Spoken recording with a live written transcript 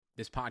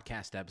This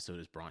podcast episode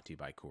is brought to you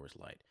by Coors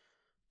Light.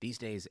 These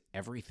days,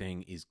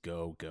 everything is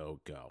go, go,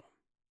 go.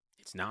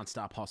 It's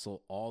nonstop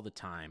hustle all the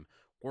time.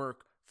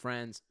 Work,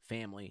 friends,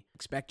 family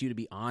expect you to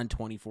be on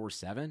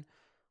 24/7.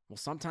 Well,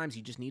 sometimes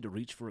you just need to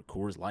reach for a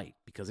Coors Light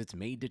because it's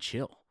made to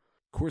chill.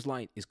 Coors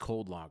Light is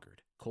cold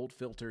lagered, cold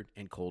filtered,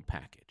 and cold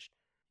packaged.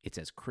 It's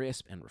as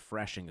crisp and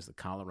refreshing as the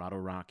Colorado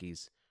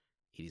Rockies.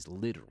 It is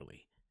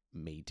literally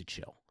made to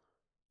chill.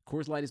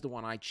 Coors Light is the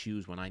one I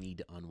choose when I need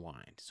to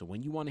unwind. So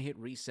when you want to hit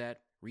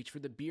reset, reach for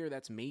the beer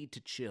that's made to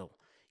chill.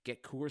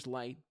 Get Coors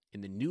Light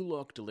in the new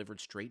look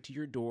delivered straight to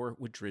your door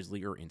with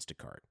Drizzly or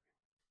Instacart.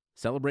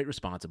 Celebrate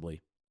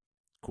responsibly.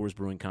 Coors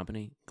Brewing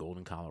Company,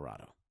 Golden,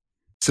 Colorado.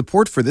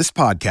 Support for this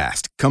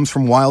podcast comes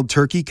from Wild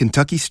Turkey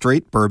Kentucky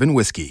Straight Bourbon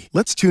Whiskey.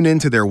 Let's tune in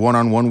to their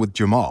one-on-one with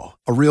Jamal,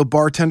 a real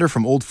bartender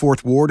from Old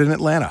Fourth Ward in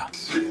Atlanta.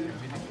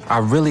 I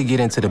really get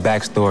into the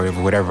backstory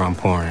of whatever I'm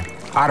pouring,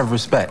 out of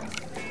respect.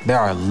 There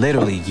are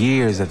literally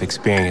years of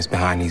experience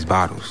behind these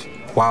bottles.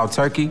 Wild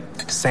Turkey,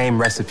 same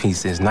recipe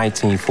since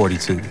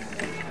 1942.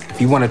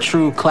 If you want a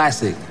true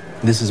classic,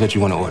 this is what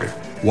you want to order.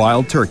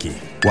 Wild Turkey.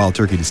 Wild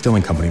Turkey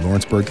Distilling Company,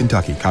 Lawrenceburg,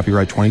 Kentucky.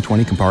 Copyright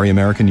 2020, Campari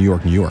American, New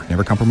York, New York.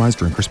 Never compromise,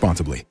 drink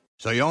responsibly.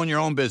 So you own your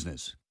own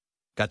business.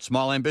 Got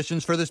small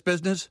ambitions for this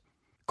business?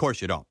 Of course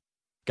you don't.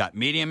 Got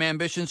medium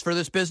ambitions for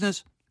this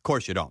business? Of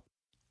course you don't.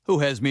 Who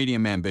has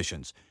medium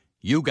ambitions?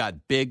 You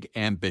got big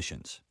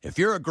ambitions. If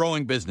you're a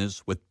growing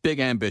business with big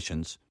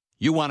ambitions,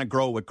 you want to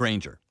grow with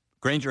Grainger.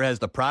 Grainger has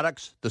the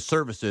products, the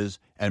services,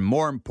 and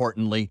more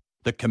importantly,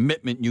 the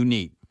commitment you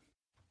need.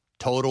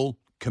 Total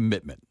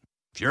commitment.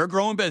 If you're a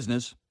growing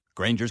business,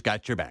 Grainger's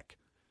got your back.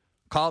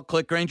 Call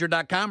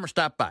clickgrainger.com or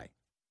stop by.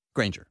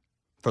 Grainger,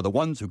 for the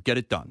ones who get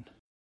it done.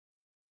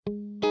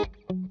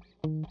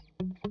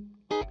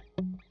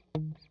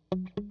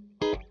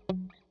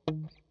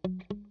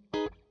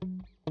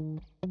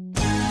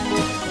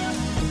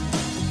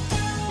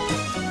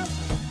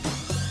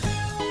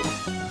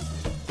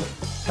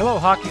 Hello,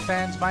 hockey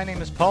fans. My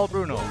name is Paul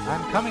Bruno.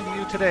 I'm coming to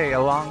you today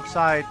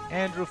alongside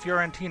Andrew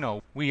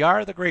Fiorentino. We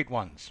are the Great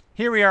Ones.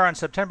 Here we are on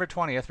September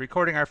 20th,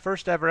 recording our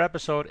first ever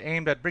episode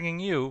aimed at bringing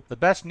you the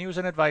best news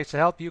and advice to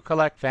help you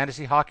collect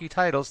fantasy hockey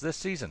titles this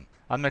season.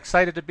 I'm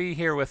excited to be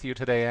here with you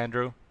today,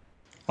 Andrew.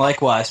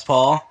 Likewise,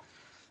 Paul.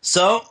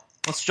 So,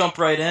 let's jump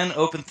right in,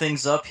 open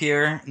things up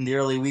here in the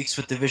early weeks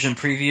with division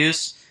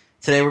previews.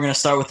 Today we're going to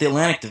start with the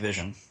Atlantic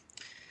Division.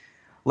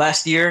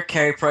 Last year,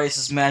 Carey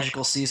Price's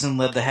magical season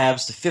led the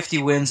Habs to 50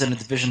 wins and a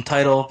division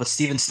title, but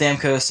Steven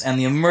Stamkos and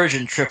the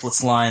emergent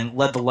triplets line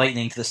led the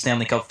Lightning to the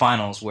Stanley Cup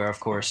Finals, where, of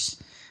course,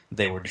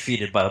 they were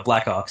defeated by the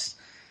Blackhawks.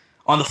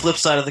 On the flip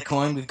side of the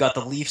coin, we've got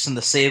the Leafs and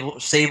the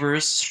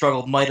Sabres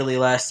struggled mightily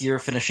last year,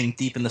 finishing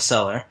deep in the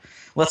cellar.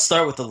 Let's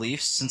start with the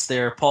Leafs, since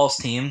they're Paul's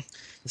team.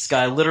 This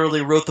guy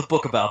literally wrote the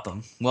book about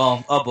them.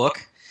 Well, a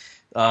book.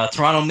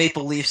 Toronto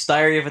Maple Leafs,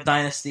 Diary of a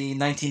Dynasty,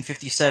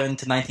 1957 to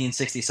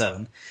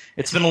 1967.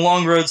 It's been a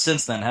long road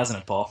since then, hasn't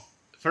it, Paul?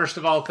 First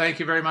of all, thank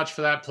you very much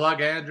for that plug,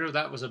 Andrew.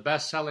 That was a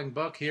best-selling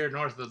book here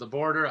north of the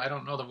border. I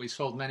don't know that we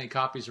sold many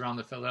copies around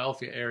the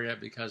Philadelphia area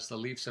because the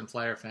Leafs and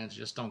Flyer fans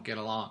just don't get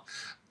along.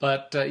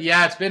 But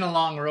yeah, it's been a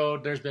long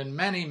road. There's been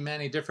many,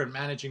 many different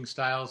managing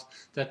styles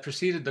that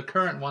preceded the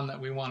current one that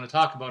we want to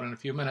talk about in a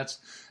few minutes.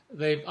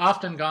 They've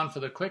often gone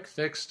for the quick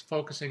fix,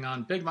 focusing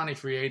on big money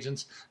free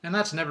agents, and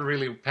that's never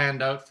really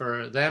panned out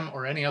for them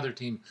or any other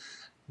team.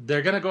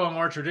 They're going to go a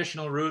more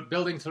traditional route,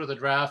 building through the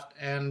draft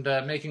and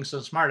making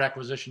some smart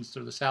acquisitions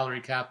through the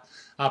salary cap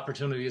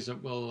opportunities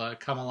that will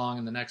come along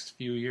in the next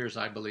few years,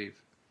 I believe.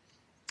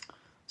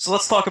 So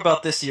let's talk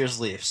about this year's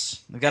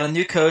Leafs. We've got a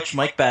new coach,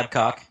 Mike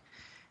Babcock.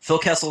 Phil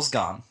Kessel's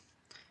gone.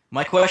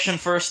 My question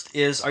first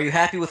is, are you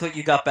happy with what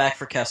you got back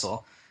for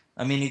Kessel?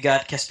 I mean, you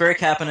got Kasperi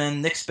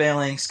Kapanen, Nick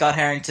Spaling, Scott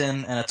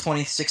Harrington, and a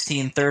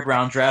 2016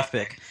 third-round draft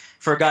pick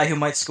for a guy who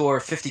might score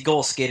 50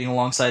 goals skating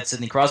alongside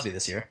Sidney Crosby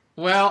this year.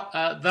 Well,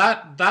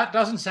 that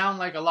doesn't sound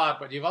like a lot,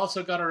 but you've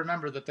also got to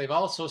remember that they've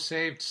also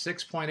saved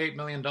 $6.8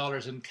 million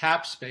in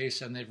cap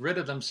space, and they've rid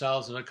of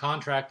themselves of a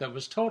contract that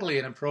was totally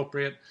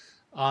inappropriate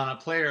on a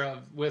player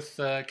with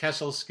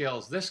Kessel's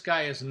skills. This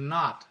guy is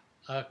not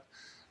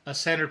a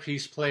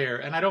centerpiece player,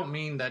 and I don't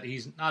mean that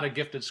he's not a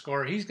gifted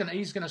scorer. He's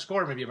gonna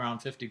score maybe around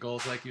 50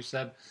 goals, like you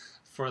said,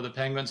 for the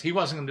Penguins. He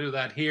wasn't gonna do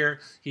that here.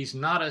 He's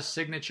not a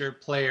signature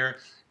player.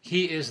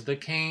 He is the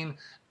Kane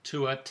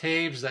to a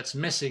Taves that's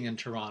missing in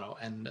Toronto,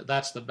 and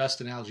that's the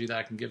best analogy that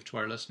I can give to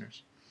our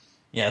listeners.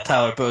 Yeah,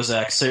 Tyler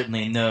Bozak,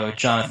 certainly no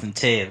Jonathan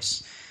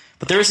Taves.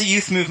 But there is a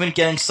youth movement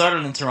getting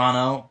started in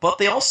Toronto, but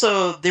they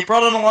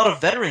brought in a lot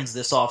of veterans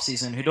this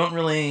offseason who don't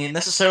really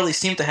necessarily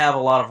seem to have a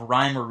lot of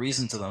rhyme or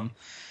reason to them.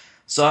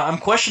 So I'm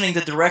questioning the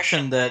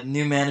direction that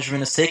new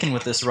management has taken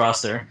with this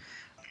roster.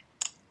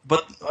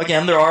 But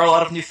again, there are a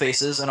lot of new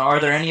faces, and are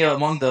there any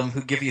among them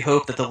who give you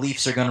hope that the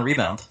Leafs are going to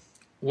rebound?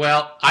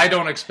 Well, I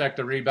don't expect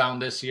a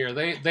rebound this year.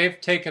 They've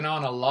taken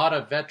on a lot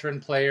of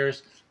veteran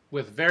players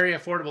with very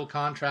affordable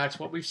contracts.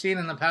 What we've seen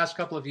in the past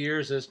couple of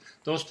years is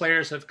those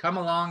players have come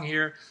along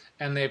here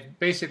and they've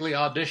basically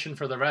auditioned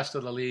for the rest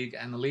of the league,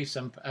 and the Leafs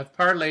have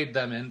parlayed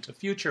them into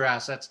future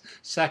assets,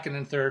 second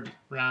and third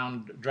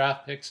round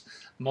draft picks,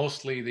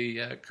 mostly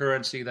the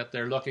currency that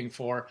they're looking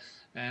for.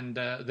 And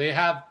they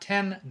have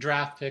 10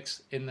 draft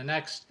picks in the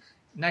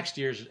next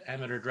year's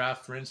amateur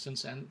draft, for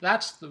instance, and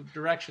that's the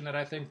direction that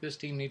I think this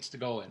team needs to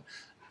go in.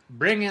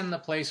 Bring in the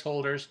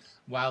placeholders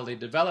while they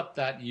develop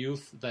that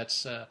youth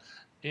that's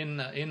in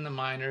the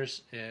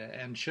minors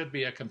and should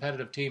be a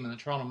competitive team. In the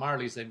Toronto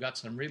Marlies, they've got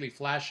some really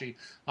flashy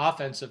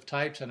offensive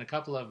types and a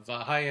couple of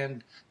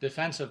high-end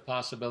defensive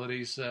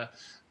possibilities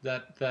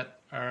that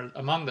are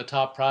among the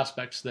top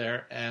prospects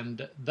there,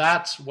 and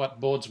that's what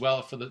bodes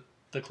well for the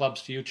club's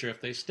future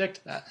if they stick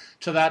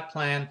to that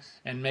plan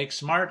and make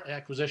smart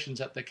acquisitions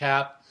at the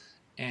cap.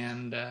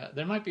 And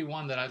there might be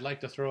one that I'd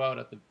like to throw out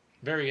at the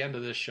very end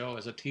of this show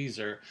as a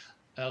teaser.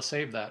 I'll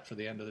save that for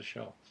the end of the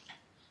show.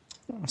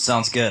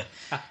 Sounds good.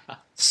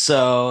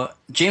 So,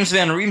 James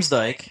Van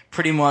Riemsdyk,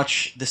 pretty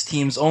much this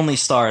team's only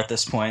star at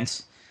this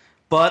point.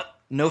 But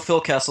no Phil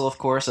Kessel, of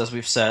course, as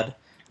we've said.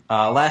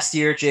 Last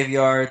year,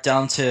 JVR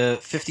down to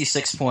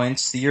 56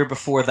 points. The year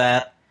before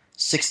that,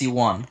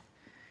 61.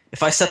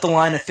 If I set the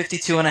line at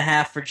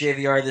 52.5 for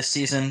JVR this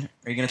season,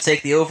 are you going to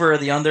take the over or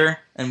the under?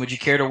 And would you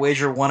care to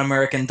wager $1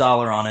 American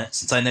on it,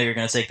 since I know you're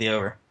going to take the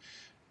over?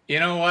 You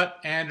know what,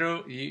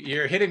 Andrew?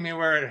 You're hitting me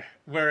where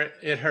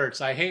it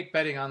hurts. I hate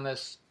betting on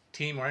this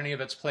team or any of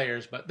its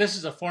players, but this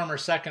is a former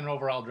second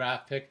overall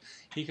draft pick.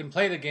 He can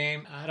play the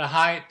game at a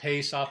high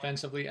pace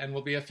offensively and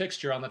will be a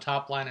fixture on the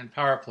top line and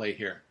power play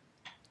here.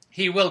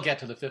 He will get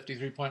to the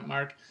 53-point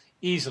mark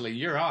easily.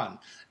 You're on.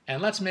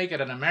 And let's make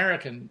it an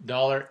American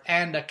dollar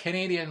and a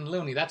Canadian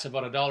loonie. That's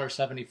about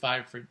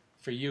 $1.75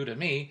 for you to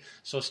me.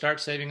 So start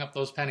saving up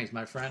those pennies,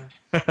 my friend.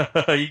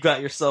 You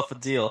got yourself a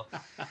deal.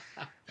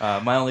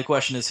 My only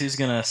question is who's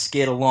going to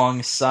skate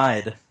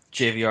alongside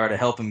JVR to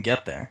help him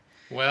get there?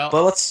 Well,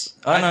 but let's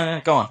go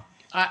on.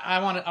 I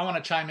want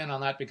to chime in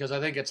on that because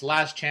I think it's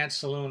last chance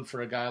saloon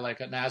for a guy like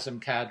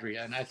Nazem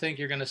Kadri, and I think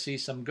you're going to see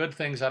some good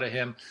things out of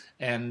him.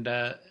 And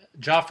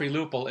Joffrey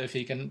Lupul, if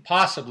he can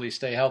possibly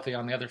stay healthy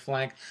on the other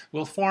flank,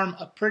 will form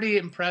a pretty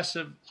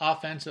impressive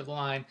offensive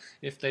line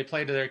if they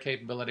play to their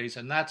capabilities,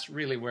 and that's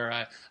really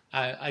where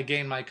I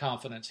gain my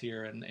confidence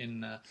here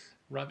in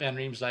Van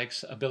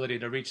Riemsdyk's ability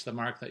to reach the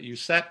mark that you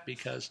set,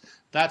 because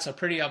that's a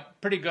pretty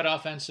good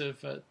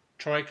offensive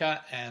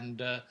troika,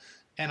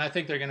 and I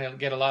think they're going to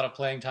get a lot of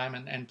playing time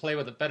and play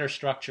with a better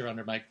structure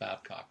under Mike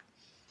Babcock.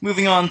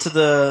 Moving on to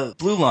the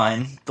blue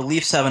line, the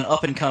Leafs have an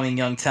up-and-coming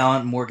young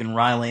talent, Morgan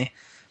Rielly,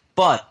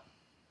 but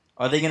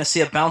are they going to see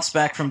a bounce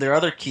back from their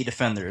other key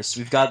defenders?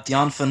 We've got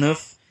Dion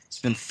Phaneuf. He's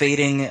been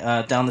fading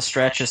down the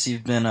stretch as he's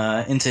been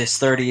into his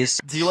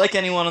 30s. Do you like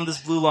anyone on this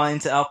blue line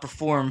to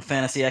outperform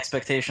fantasy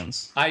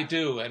expectations? I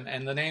do,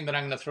 and the name that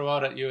I'm going to throw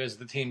out at you is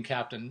the team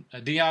captain.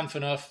 Dion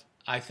Phaneuf,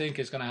 I think,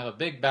 is going to have a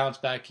big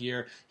bounce-back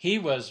year. He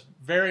was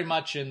very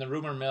much in the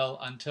rumor mill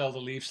until the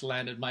Leafs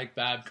landed Mike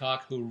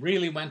Babcock, who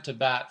really went to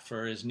bat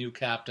for his new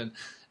captain,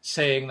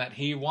 saying that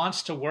he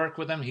wants to work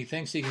with him. He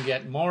thinks he can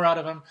get more out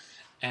of him,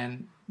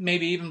 and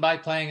maybe even by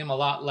playing him a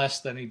lot less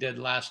than he did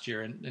last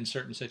year in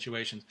certain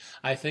situations.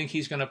 I think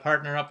he's going to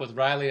partner up with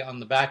Rielly on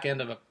the back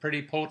end of a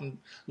pretty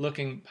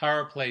potent-looking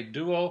power play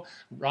duo.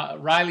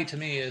 Rielly, to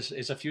me,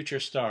 is a future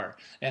star,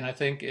 and I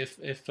think if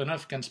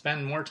Phaneuf can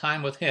spend more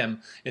time with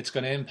him, it's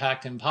going to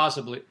impact him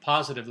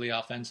positively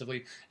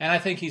offensively, and I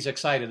think he's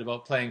excited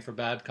about playing for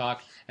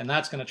Babcock, and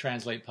that's going to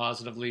translate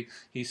positively.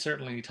 He's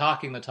certainly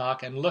talking the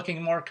talk and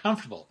looking more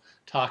comfortable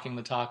talking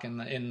the talk in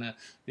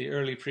the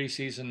early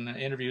preseason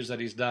interviews that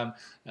he's done.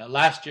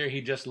 Last year,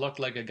 he just looked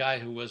like a guy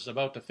who was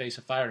about to face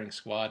a firing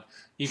squad,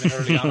 even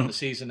early on in the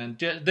season. And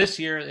this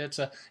year, it's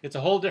a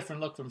whole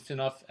different look from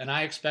Phaneuf, and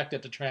I expect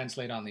it to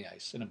translate on the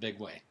ice in a big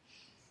way.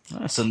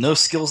 So no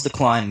skills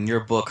decline in your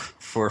book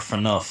for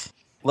Phaneuf.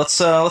 Let's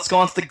go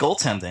on to the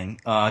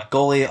goaltending.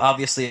 Goalie,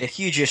 obviously a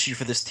huge issue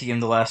for this team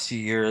the last few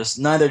years.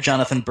 Neither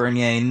Jonathan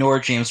Bernier nor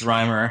James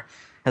Reimer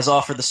has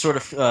offered the sort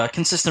of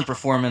consistent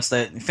performance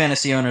that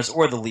fantasy owners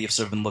or the Leafs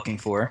have been looking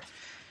for.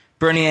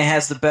 Bernier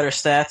has the better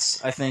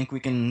stats, I think we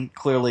can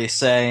clearly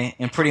say,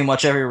 in pretty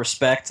much every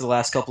respect the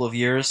last couple of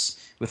years,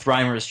 with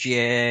Reimer's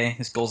GAA,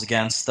 his goals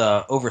against,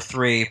 over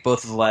 3,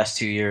 both of the last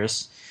 2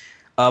 years.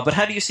 But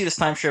how do you see this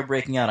timeshare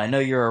breaking out? I know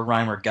you're a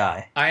Reimer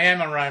guy. I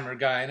am a Reimer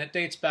guy, and it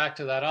dates back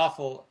to that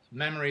awful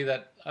memory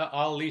that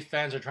all Leaf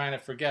fans are trying to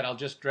forget. I'll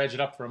just dredge it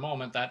up for a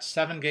moment. That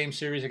 7-game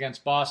series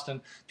against Boston,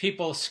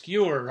 people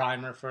skewer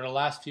Reimer for the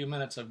last few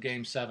minutes of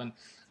Game 7,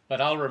 but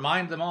I'll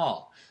remind them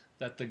all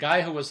that the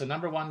guy who was the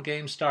number one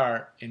game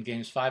star in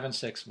Games 5 and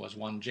 6 was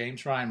one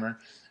James Reimer,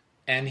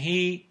 and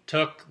he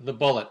took the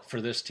bullet for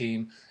this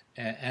team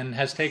and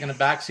has taken a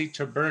backseat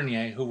to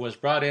Bernier, who was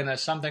brought in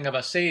as something of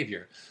a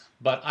savior.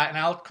 But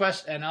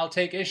I'll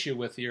take issue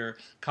with your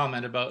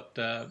comment about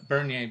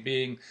Bernier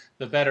being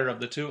the better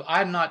of the two.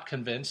 I'm not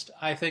convinced.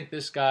 I think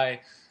this guy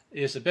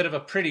is a bit of a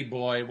pretty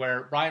boy,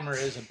 where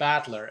Reimer is a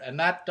battler, and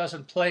that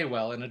doesn't play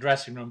well in a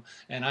dressing room.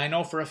 And I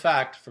know for a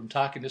fact, from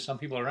talking to some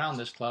people around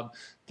this club,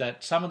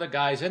 that some of the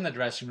guys in the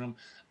dressing room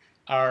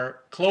are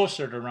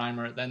closer to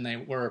Reimer than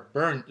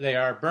they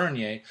are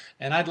Bernier,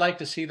 and I'd like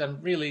to see them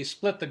really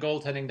split the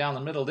goaltending down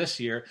the middle this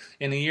year,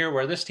 in a year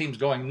where this team's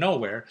going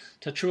nowhere,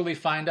 to truly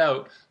find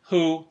out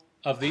who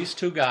of these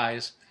two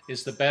guys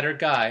is the better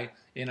guy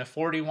in a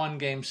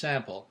 41-game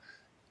sample,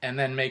 and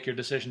then make your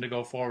decision to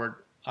go forward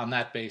on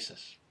that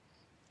basis.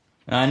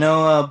 I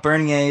know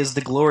Bernier is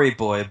the glory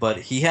boy, but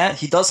he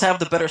does have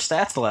the better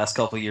stats the last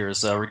couple of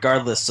years,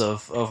 regardless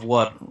of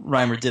what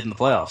Reimer did in the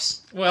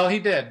playoffs. Well, he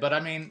did, but I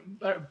mean,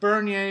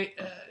 Bernier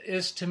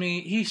is, to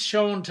me, he's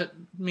shown to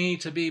me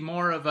to be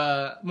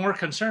more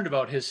concerned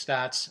about his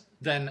stats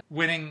than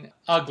winning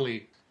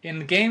ugly.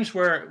 In games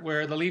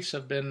where the Leafs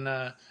have been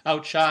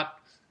outshot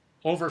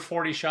over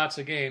 40 shots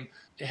a game,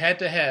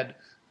 head-to-head,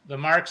 the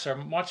marks are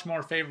much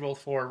more favorable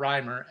for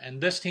Reimer,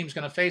 and this team's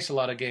going to face a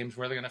lot of games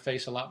where they're going to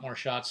face a lot more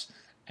shots,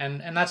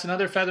 and that's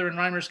another feather in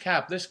Reimer's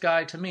cap. This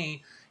guy, to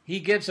me, he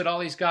gives it all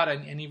he's got,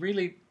 and he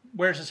really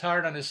wears his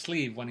heart on his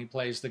sleeve when he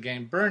plays the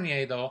game.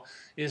 Bernier, though,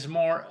 is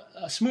more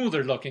a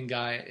smoother-looking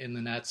guy in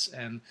the nets,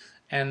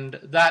 and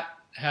that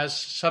has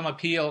some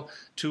appeal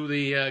to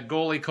the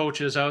goalie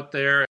coaches out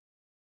there.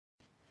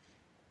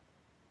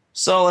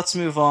 So let's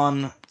move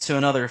on to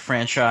another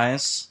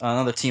franchise,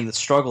 another team that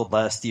struggled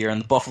last year,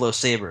 and the Buffalo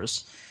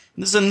Sabres.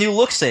 This is a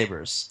new-look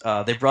Sabres.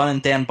 They brought in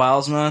Dan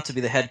Bylsma to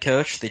be the head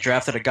coach. They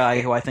drafted a guy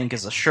who I think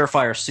is a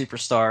surefire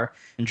superstar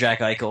in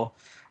Jack Eichel.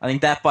 I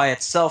think that by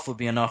itself would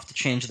be enough to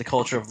change the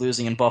culture of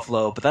losing in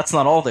Buffalo, but that's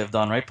not all they've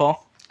done, right,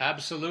 Paul?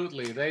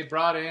 Absolutely. They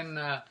brought in...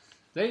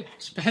 They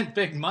spent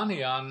big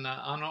money on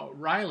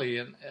O'Reilly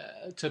and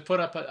to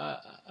put up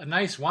a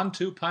nice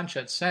 1-2 punch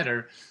at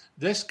center.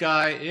 This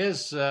guy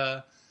is...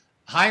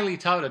 highly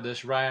touted,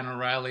 this Ryan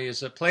O'Reilly.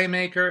 Is a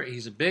playmaker.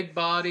 He's a big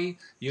body.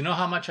 You know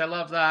how much I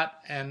love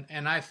that. And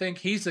I think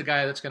he's the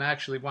guy that's going to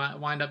actually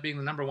wind up being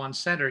the number one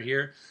center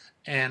here.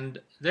 And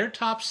their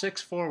top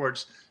six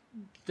forwards,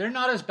 they're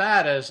not as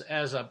bad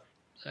as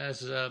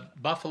a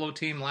Buffalo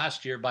team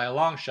last year by a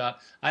long shot.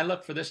 I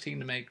look for this team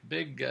to make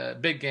big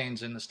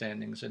gains in the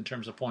standings in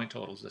terms of point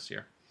totals this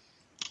year.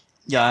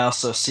 Yeah, I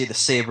also see the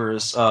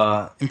Sabres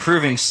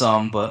improving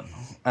some, but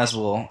as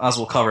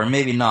we'll cover,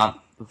 maybe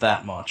not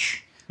that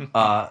much.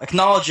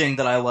 Acknowledging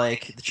that I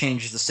like the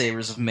changes the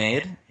Sabres have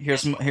made,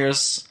 here's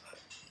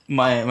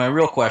my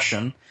real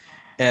question.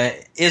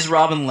 Is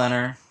Robin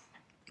Lehner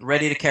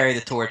ready to carry the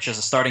torch as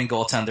a starting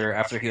goaltender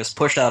after he was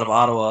pushed out of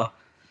Ottawa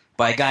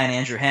by a guy in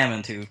Andrew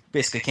Hammond who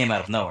basically came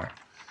out of nowhere?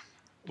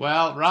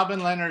 Well, Robin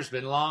Lehner's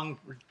been long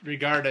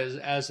regarded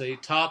as a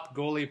top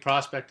goalie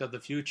prospect of the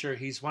future.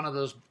 He's one of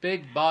those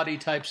big body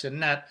types in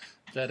net,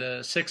 that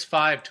a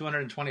 6'5",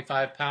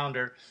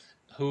 225-pounder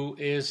who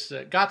is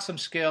got some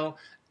skill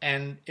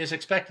and is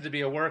expected to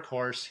be a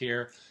workhorse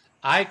here.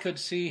 I could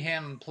see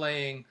him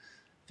playing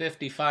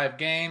 55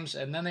 games,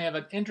 and then they have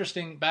an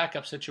interesting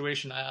backup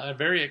situation, a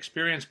very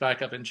experienced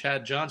backup in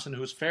Chad Johnson,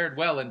 who's fared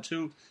well in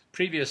 2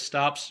 previous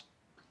stops.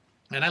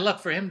 And I look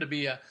for him to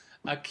be a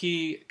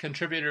key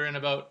contributor in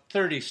about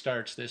 30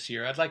 starts this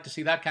year. I'd like to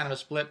see that kind of a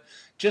split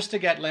just to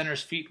get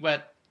Lehner's feet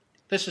wet.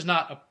 This is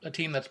not a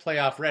team that's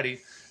playoff ready,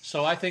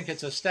 so I think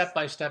it's a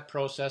step-by-step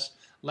process.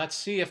 Let's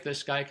see if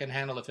this guy can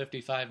handle a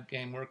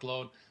 55-game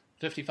workload,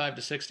 55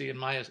 to 60 in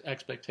my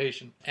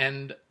expectation,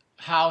 and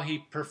how he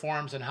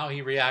performs and how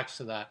he reacts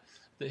to that.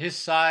 His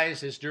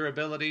size, his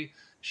durability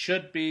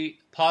should be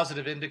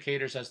positive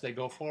indicators as they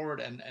go forward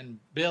and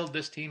build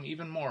this team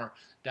even more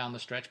down the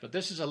stretch. But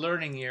this is a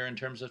learning year in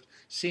terms of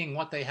seeing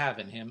what they have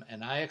in him,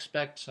 and I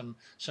expect some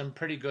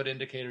pretty good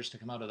indicators to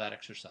come out of that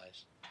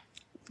exercise.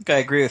 I think I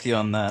agree with you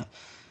on that.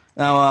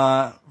 Now,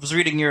 I was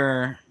reading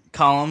your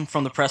column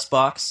from the press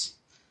box,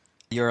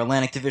 your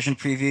Atlantic Division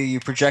preview. You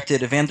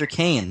projected Evander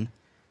Kane,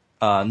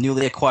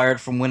 newly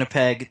acquired from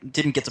Winnipeg,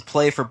 didn't get to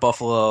play for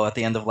Buffalo at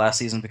the end of last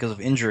season because of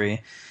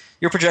injury.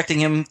 You're projecting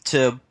him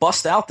to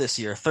bust out this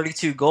year,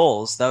 32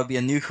 goals. That would be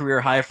a new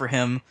career high for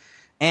him,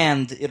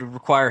 and it would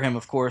require him,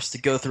 of course, to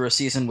go through a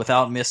season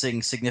without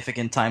missing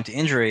significant time to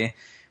injury,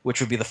 which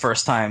would be the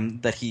first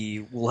time that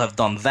he will have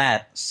done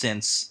that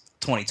since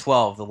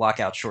 2012, the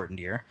lockout-shortened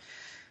year.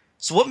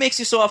 So what makes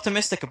you so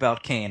optimistic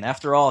about Kane?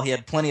 After all, he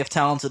had plenty of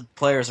talented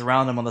players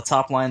around him on the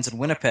top lines in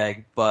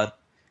Winnipeg, but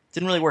it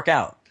didn't really work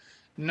out.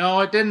 No,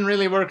 it didn't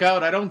really work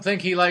out. I don't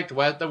think he liked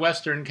the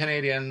Western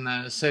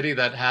Canadian city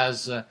that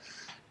has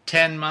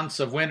 10 months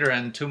of winter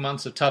and 2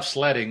 months of tough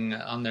sledding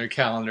on their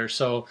calendar.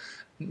 So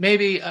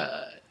maybe,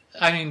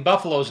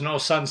 Buffalo's no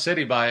Sun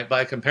City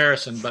by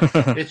comparison, but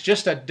it's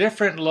just a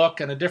different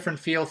look and a different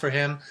feel for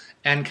him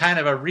and kind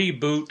of a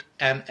reboot.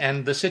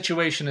 And the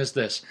situation is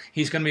this.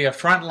 He's going to be a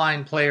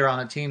frontline player on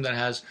a team that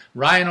has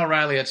Ryan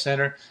O'Reilly at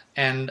center,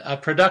 and a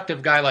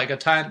productive guy like a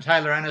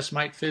Tyler Ennis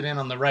might fit in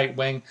on the right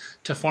wing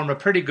to form a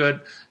pretty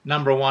good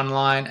number one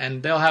line,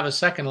 and they'll have a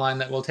second line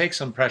that will take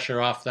some pressure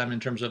off them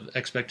in terms of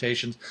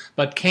expectations.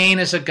 But Kane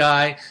is a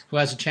guy who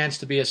has a chance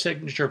to be a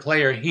signature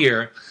player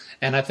here,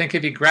 and I think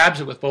if he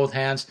grabs it with both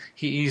hands,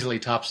 he easily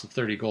tops the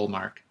 30-goal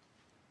mark.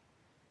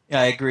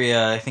 Yeah, I agree.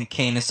 I think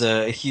Kane is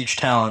a huge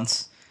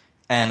talent,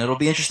 and it'll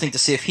be interesting to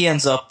see if he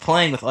ends up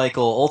playing with Eichel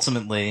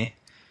ultimately.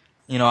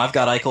 I've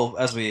got Eichel,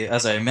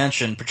 as I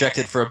mentioned,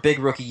 projected for a big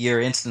rookie year,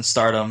 instant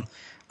stardom.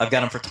 I've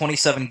got him for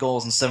 27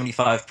 goals and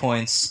 75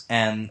 points,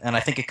 and I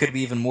think it could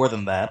be even more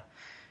than that.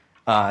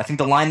 I think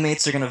the line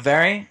mates are going to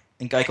vary. I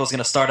think Eichel's going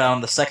to start out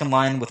on the second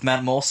line with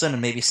Matt Moulson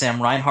and maybe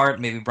Sam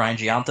Reinhart, maybe Brian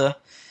Giunta.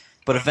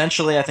 But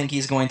eventually I think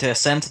he's going to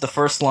ascend to the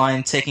first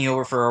line, taking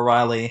over for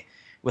O'Reilly,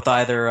 with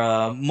either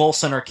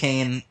Moulson or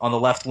Kane on the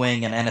left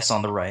wing and Ennis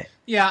on the right.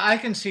 Yeah, I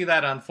can see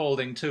that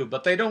unfolding too,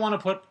 but they don't want to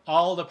put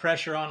all the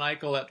pressure on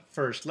Eichel at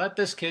first. Let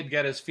this kid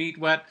get his feet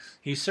wet.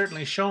 He's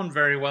certainly shown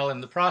very well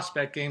in the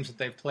prospect games that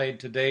they've played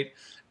to date,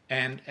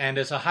 and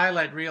is a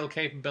highlight reel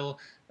capable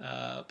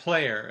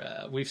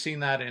player. We've seen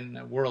that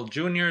in World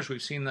Juniors.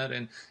 We've seen that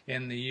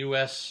in the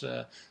U.S.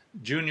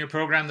 Junior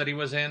program that he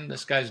was in.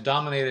 This guy's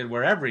dominated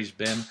wherever he's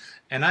been,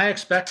 and I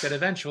expect that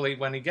eventually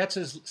when he gets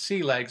his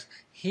sea legs,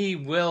 he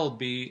will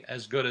be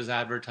as good as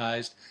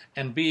advertised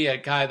and be a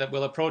guy that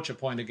will approach a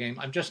point a game.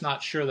 I'm just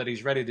not sure that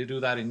he's ready to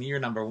do that in year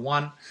number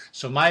 1,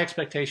 so my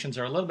expectations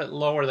are a little bit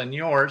lower than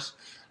yours.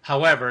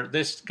 However,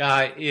 this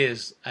guy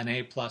is an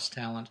A-plus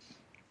talent,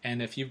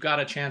 and if you've got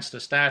a chance to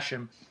stash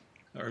him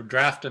or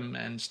draft him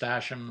and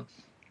stash him,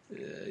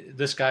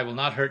 this guy will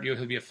not hurt you.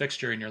 He'll be a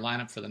fixture in your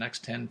lineup for the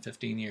next 10,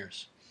 15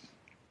 years.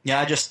 Yeah,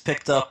 I just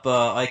picked up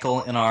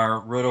Eichel in our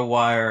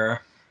RotoWire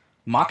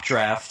mock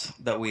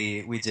draft that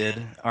we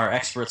did, our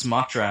experts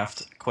mock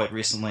draft quite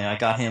recently. I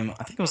got him,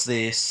 I think it was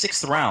the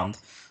 6th round,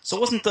 so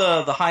it wasn't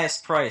the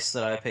highest price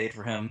that I paid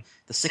for him,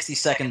 the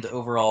 62nd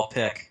overall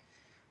pick.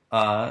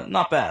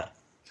 Not bad.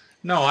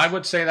 No, I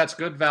would say that's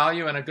good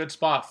value and a good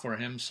spot for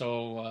him,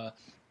 so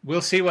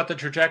we'll see what the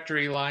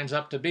trajectory lines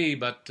up to be,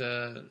 but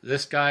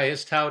this guy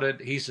is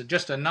touted. He's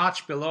just a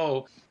notch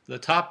below the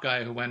top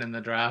guy who went in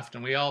the draft,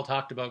 and we all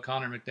talked about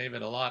Connor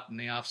McDavid a lot in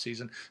the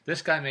offseason.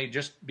 This guy may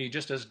just be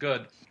just as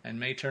good and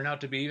may turn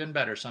out to be even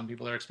better. Some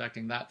people are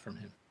expecting that from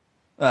him.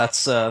 That's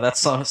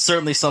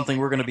certainly something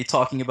we're going to be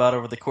talking about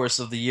over the course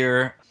of the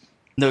year.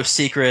 No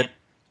secret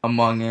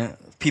among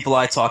people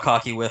I talk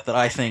hockey with that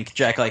I think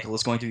Jack Eichel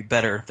is going to be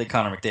better than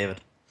Connor McDavid.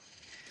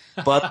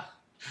 But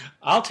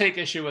I'll take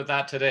issue with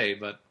that today,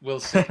 but we'll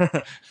see.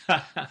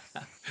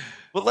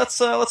 Well, let's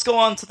go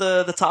on to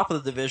the top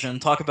of the division.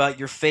 Talk about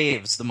your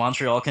faves, the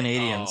Montreal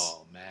Canadiens.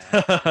 Oh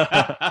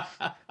man,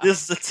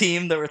 this is a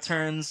team that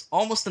returns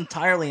almost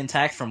entirely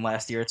intact from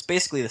last year. It's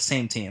basically the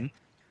same team,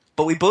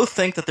 but we both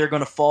think that they're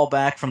going to fall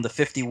back from the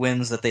 50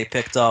 wins that they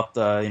picked up.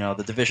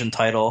 The division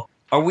title.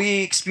 Are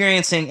we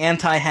experiencing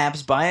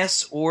anti-Habs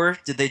bias, or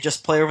did they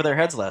just play over their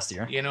heads last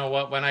year? You know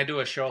what? When I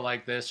do a show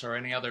like this or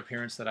any other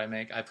appearance that I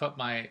make, I put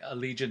my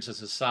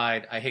allegiances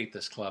aside. I hate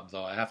this club,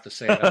 though. I have to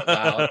say it out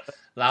loud,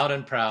 loud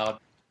and proud.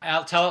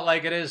 I'll tell it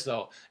like it is,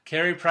 though.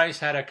 Carey Price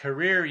had a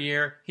career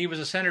year. He was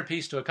a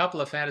centerpiece to a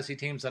couple of fantasy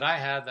teams that I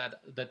had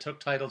that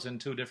took titles in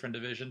 2 different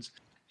divisions.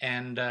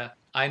 And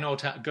I know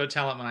good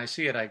talent when I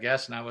see it, I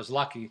guess, and I was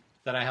lucky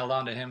that I held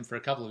on to him for a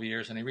couple of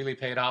years, and he really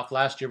paid off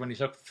last year when he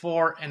took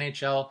 4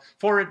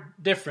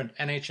 different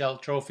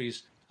NHL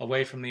trophies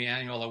away from the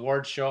annual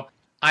awards show.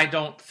 I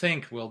don't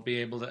think we'll be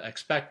able to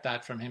expect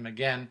that from him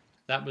again.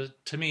 That was,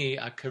 to me,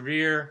 a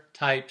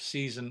career-type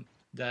season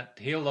that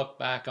he'll look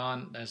back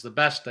on as the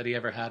best that he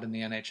ever had in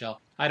the NHL.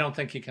 I don't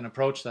think he can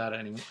approach that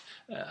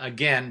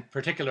again,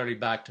 particularly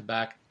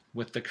back-to-back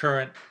with the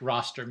current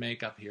roster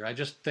makeup here. I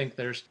just think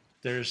there's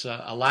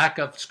a lack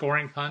of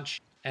scoring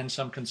punch and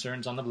some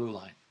concerns on the blue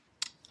line.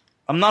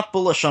 I'm not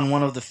bullish on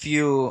one of the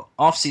few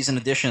off-season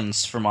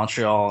additions for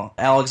Montreal,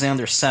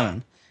 Alexander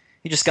Semin.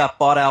 He just got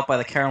bought out by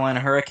the Carolina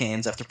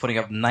Hurricanes after putting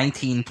up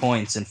 19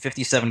 points in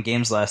 57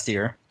 games last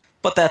year.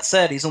 But that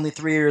said, he's only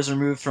 3 years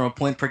removed from a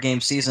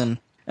point-per-game season,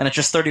 and at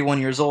just 31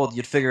 years old,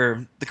 you'd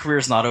figure the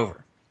career's not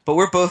over. But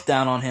we're both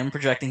down on him,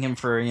 projecting him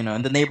for,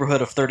 in the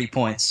neighborhood of 30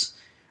 points.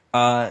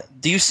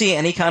 Do you see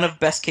any kind of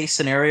best-case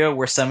scenario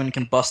where Semin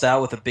can bust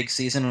out with a big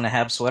season in a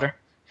Habs sweater?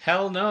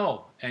 Hell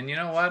no. And you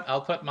know what?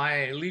 I'll put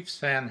my Leafs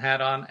fan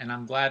hat on, and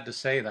I'm glad to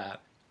say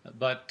that.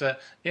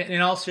 But in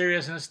all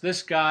seriousness,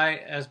 this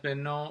guy has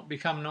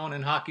become known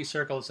in hockey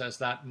circles as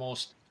that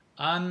most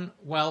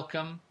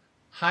unwelcome,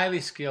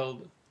 highly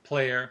skilled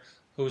player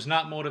who's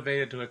not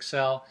motivated to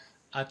excel,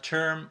 a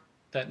term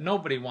that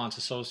nobody wants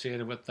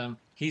associated with them.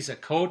 He's a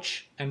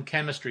coach and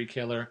chemistry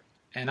killer,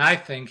 and I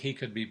think he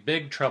could be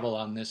big trouble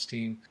on this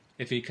team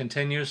if he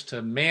continues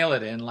to mail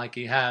it in like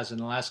he has in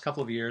the last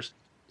couple of years.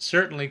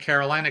 Certainly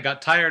Carolina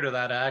got tired of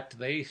that act.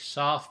 They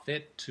saw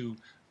fit to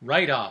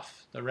write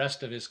off the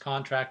rest of his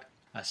contract,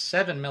 a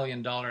 $7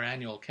 million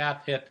annual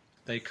cap hit.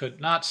 They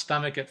could not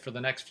stomach it for the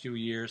next few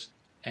years,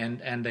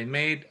 and they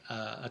made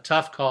a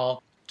tough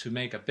call to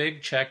make a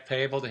big check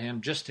payable to him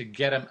just to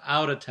get him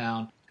out of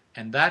town,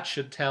 and that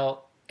should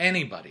tell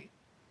anybody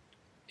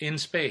in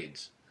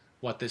spades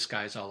what this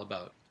guy's all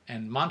about.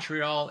 And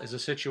Montreal is a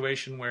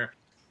situation where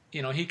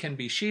he can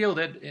be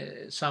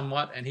shielded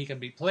somewhat, and he can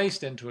be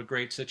placed into a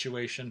great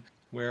situation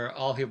where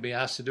all he'll be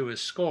asked to do is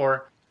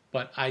score.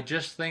 But I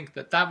just think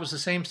that was the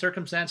same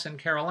circumstance in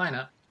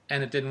Carolina,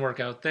 and it didn't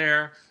work out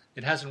there.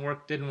 It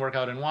didn't work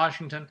out in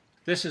Washington.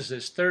 This is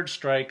his 3rd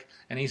strike,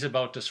 and he's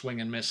about to swing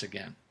and miss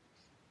again.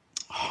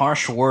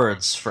 Harsh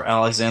words for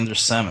Alexander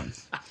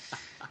Semin.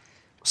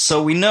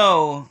 So we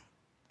know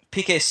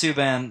PK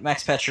Subban,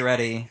 Max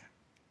Pacioretty,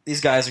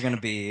 these guys are going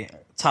to be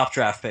top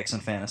draft picks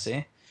in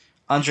fantasy.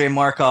 Andrei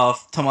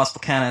Markov, Tomas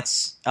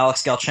Plekanec,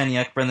 Alex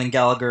Galchenyuk, Brendan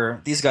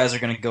Gallagher, these guys are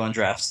going to go in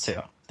drafts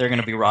too. They're going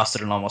to be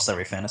rostered in almost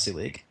every fantasy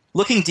league.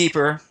 Looking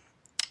deeper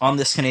on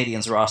this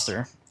Canadiens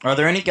roster, are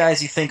there any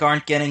guys you think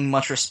aren't getting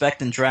much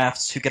respect in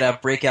drafts who could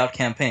have breakout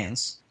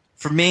campaigns?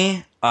 For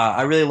me,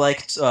 I really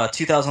liked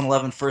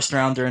 2011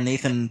 first-rounder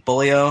Nathan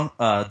Beaulieu,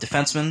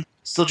 defenseman.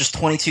 Still just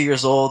 22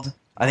 years old.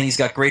 I think he's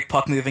got great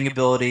puck-moving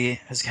ability,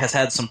 has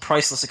had some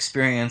priceless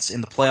experience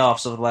in the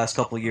playoffs over the last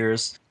couple of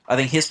years. I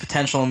think his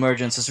potential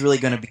emergence is really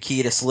going to be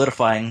key to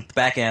solidifying the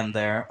back end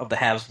there of the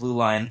Habs blue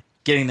line,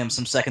 giving them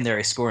some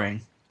secondary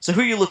scoring. So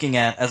who are you looking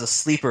at as a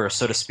sleeper,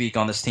 so to speak,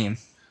 on this team?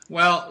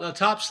 Well, the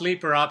top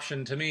sleeper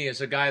option to me is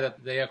a guy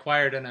that they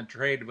acquired in a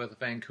trade with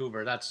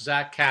Vancouver. That's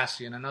Zach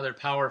Kassian, another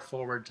power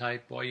forward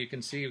type. Boy, you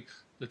can see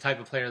the type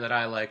of player that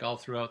I like all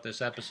throughout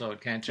this episode,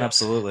 can't you?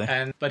 Absolutely.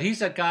 But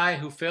he's a guy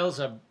who fills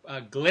a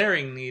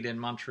glaring need in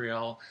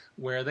Montreal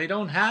where they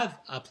don't have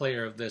a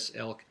player of this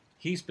ilk.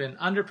 He's been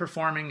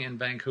underperforming in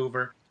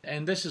Vancouver,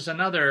 and this is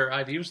another,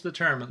 I've used the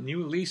term,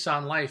 new lease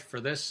on life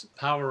for this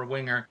power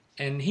winger.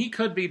 And he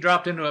could be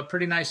dropped into a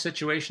pretty nice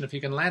situation if he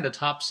can land a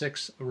top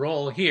six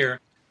role here.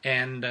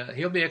 And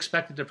he'll be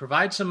expected to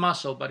provide some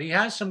muscle, but he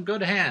has some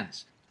good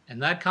hands.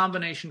 And that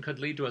combination could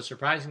lead to a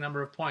surprising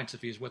number of points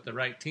if he's with the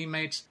right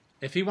teammates.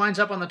 If he winds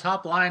up on the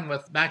top line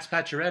with Max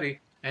Pacioretty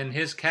and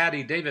his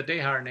caddy, David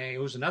Desharnais,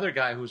 who's another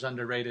guy who's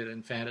underrated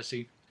in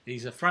fantasy,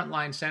 he's a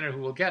frontline center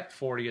who will get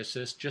 40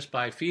 assists just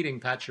by feeding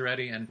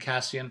Pacioretty and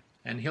Kassian,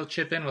 and he'll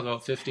chip in with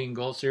about 15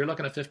 goals. So you're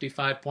looking at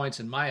 55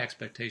 points in my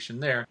expectation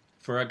there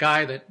for a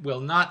guy that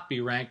will not be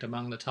ranked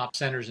among the top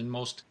centers in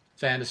most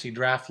fantasy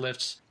draft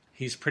lists.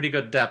 He's pretty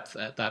good depth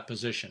at that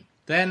position.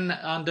 Then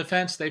on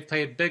defense, they've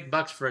paid big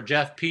bucks for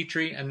Jeff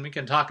Petrie, and we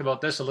can talk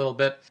about this a little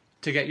bit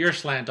to get your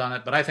slant on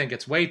it, but I think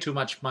it's way too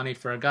much money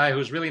for a guy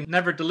who's really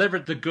never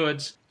delivered the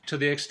goods to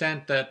the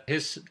extent that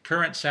his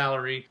current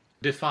salary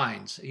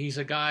defines. He's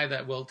a guy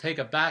that will take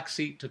a back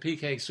seat to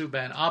PK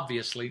Subban,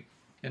 obviously,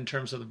 in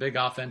terms of the big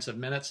offensive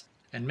minutes,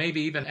 and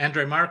maybe even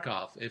Andrei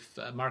Markov, if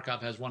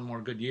Markov has one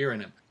more good year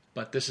in him.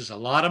 But this is a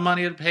lot of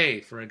money to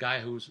pay for a guy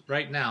who's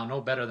right now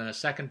no better than a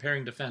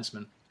second-pairing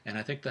defenseman. And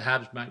I think the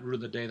Habs might rue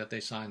the day that they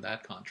signed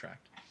that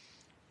contract.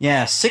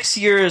 Yeah, 6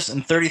 years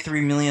and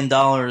 $33 million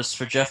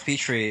for Jeff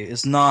Petrie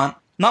is not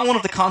one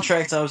of the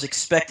contracts I was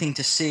expecting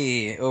to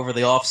see over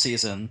the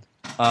offseason.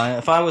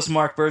 If I was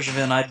Mark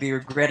Bergevin, I'd be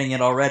regretting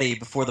it already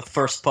before the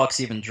first pucks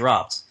even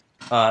dropped.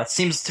 It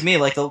seems to me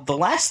like the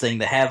last thing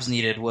the Habs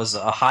needed was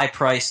a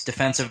high-priced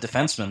defensive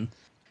defenseman.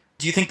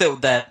 Do you think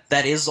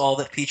that is all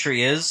that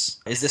Petrie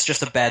is? Is this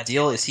just a bad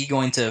deal? Is he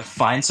going to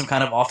find some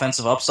kind of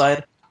offensive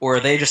upside? Or are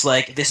they just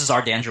like, this is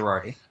our Dan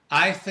Girardi?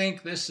 I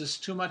think this is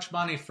too much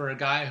money for a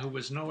guy who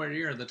was nowhere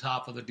near the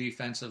top of the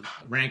defensive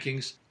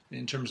rankings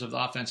in terms of the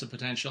offensive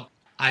potential.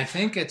 I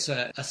think it's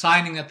a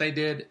signing that they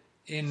did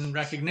in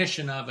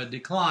recognition of a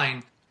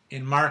decline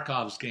in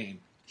Markov's game.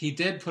 He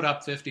did put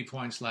up 50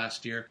 points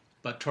last year,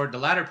 but toward the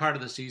latter part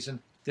of the season,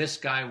 this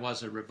guy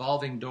was a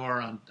revolving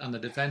door on the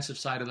defensive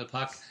side of the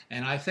puck,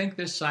 and I think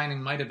this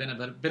signing might have been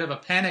a bit of a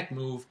panic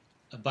move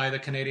by the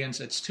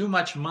Canadiens. It's too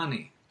much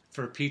money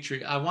for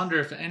Petrie. I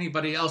wonder if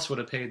anybody else would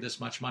have paid this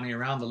much money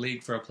around the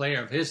league for a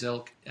player of his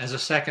ilk as a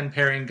second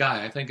pairing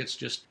guy. I think it's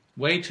just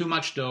way too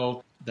much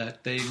dough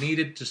that they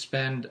needed to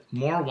spend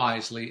more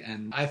wisely,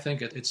 and I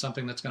think it's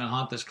something that's going to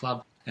haunt this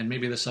club and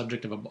maybe the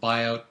subject of a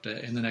buyout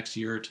in the next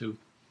year or two.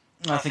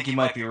 I think you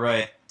might be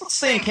right. Let's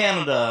stay in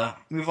Canada,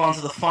 move on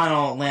to the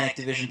final Atlantic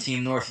Division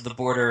team north of the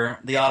border,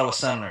 the Ottawa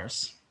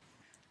Senators.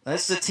 Now,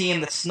 this is a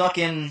team that snuck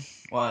in,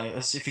 well,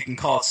 if you can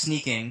call it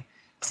sneaking,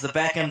 to the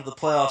back end of the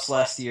playoffs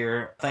last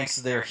year, thanks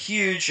to their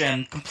huge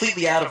and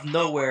completely out of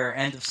nowhere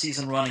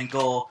end-of-season running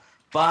goal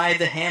by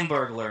the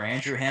Hamburglar,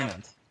 Andrew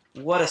Hammond.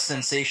 What a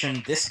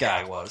sensation this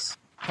guy was.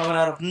 Coming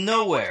out of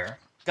nowhere,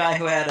 guy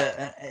who had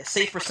a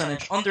save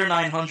percentage under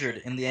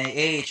 900 in the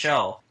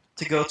AHL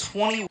to go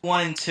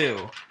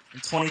 21-2 in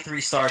 23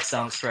 starts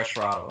down the stretch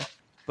for Ottawa.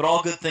 But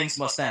all good things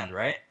must end,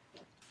 right?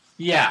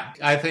 Yeah,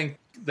 I think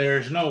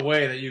there's no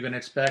way that you can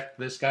expect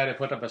this guy to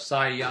put up a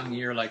Cy Young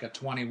year like a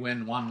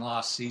 20-win,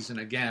 1-loss season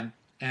again.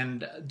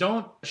 And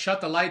don't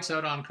shut the lights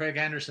out on Craig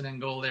Anderson in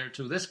goal there,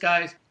 too. This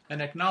guy's an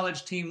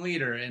acknowledged team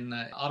leader in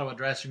the Ottawa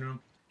dressing room.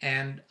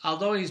 And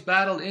although he's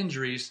battled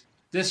injuries,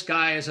 this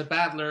guy is a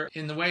battler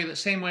in the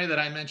same way that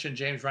I mentioned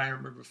James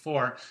Reimer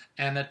before.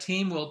 And the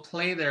team will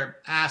play their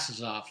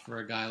asses off for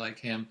a guy like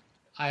him.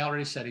 I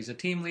already said he's a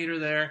team leader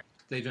there.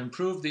 They've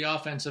improved the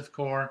offensive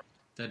core.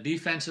 The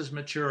defense is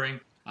maturing.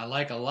 I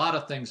like a lot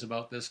of things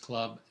about this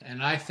club,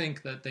 and I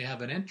think that they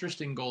have an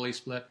interesting goalie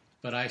split,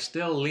 but I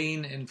still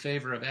lean in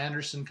favor of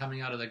Anderson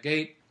coming out of the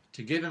gate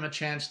to give him a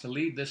chance to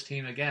lead this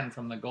team again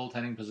from the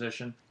goaltending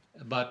position.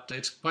 But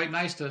it's quite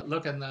nice to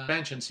look in the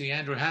bench and see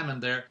Andrew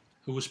Hammond there,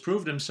 who has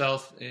proved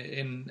himself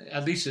in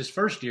at least his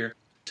first year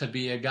to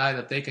be a guy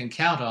that they can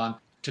count on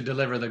to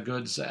deliver the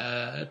goods.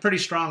 A pretty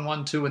strong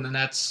 1-2 in the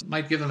nets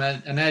might give them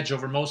an edge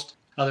over most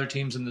other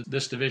teams in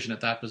this division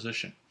at that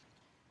position.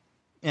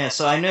 Yeah,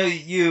 so I know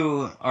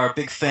you are a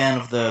big fan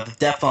of the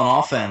depth on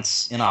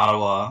offense in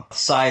Ottawa,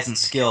 size and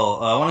skill.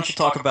 Why don't you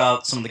talk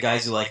about some of the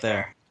guys you like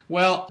there?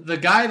 Well, the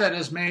guy that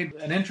has made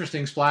an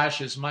interesting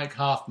splash is Mike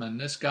Hoffman.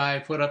 This guy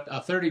put up a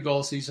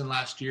 30-goal season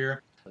last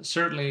year.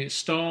 Certainly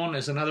Stone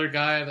is another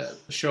guy that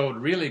showed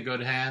really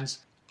good hands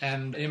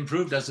and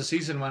improved as the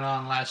season went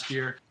on last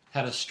year,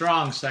 had a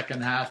strong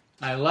second half.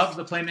 I love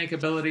the playmaking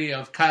ability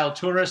of Kyle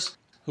Turris,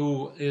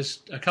 who is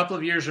a couple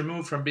of years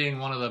removed from being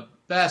one of the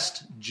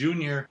best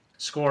junior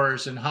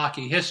scorers in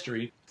hockey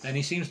history, and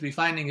he seems to be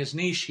finding his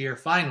niche here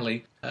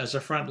finally as a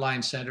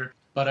frontline center.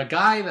 But a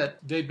guy that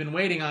they've been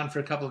waiting on for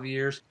a couple of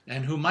years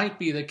and who might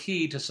be the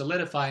key to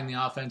solidifying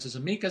the offense is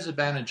Mika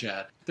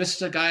Zibanejad. This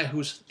is a guy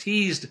who's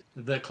teased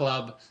the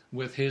club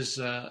with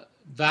his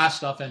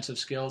vast offensive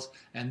skills,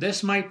 and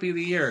this might be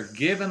the year,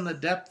 given the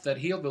depth that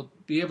he'll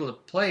be able to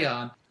play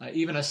on,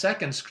 even a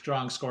second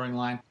strong scoring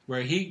line,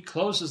 where he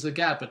closes the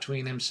gap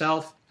between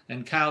himself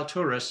and Kyle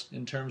Turris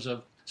in terms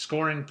of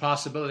scoring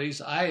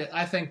possibilities.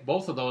 I think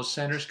both of those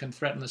centers can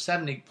threaten the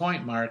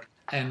 70-point mark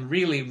and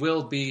really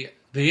will be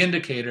the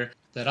indicator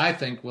that I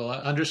think will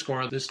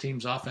underscore this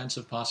team's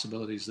offensive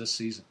possibilities this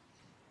season.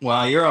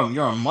 Well, you're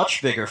a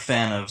much bigger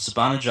fan of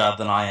Zibanejad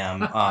than I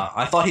am.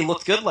 I thought he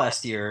looked good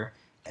last year.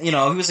 You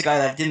know, he was a guy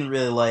that I didn't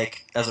really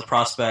like as a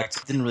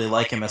prospect, didn't really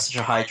like him as such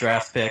a high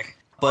draft pick.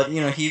 But, you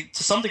know, he,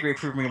 to some degree,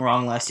 proved me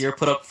wrong last year.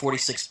 Put up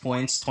 46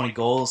 points, 20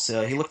 goals.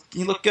 He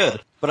looked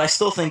good. But I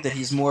still think that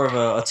he's more of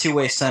a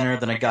two-way center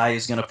than a guy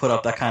who's going to put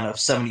up that kind of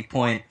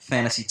 70-point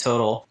fantasy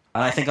total.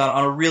 And I think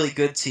on a really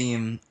good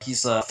team,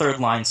 he's a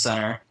third-line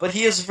center. But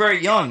he is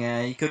very young,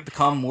 and he could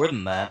become more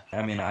than that.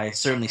 I mean, I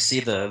certainly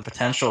see the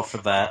potential for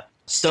that.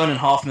 Stone and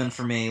Hoffman,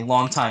 for me,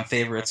 longtime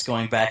favorites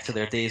going back to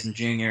their days in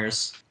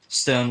juniors.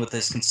 Stone with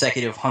his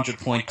consecutive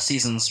 100-point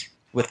seasons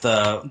with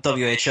the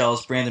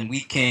WHL's Brandon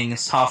Wheat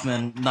Kings.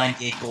 Hoffman,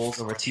 98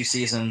 goals over 2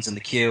 seasons in the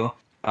Q.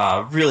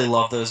 Really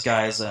love those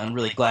guys, and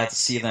really glad to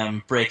see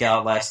them break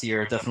out last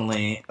year.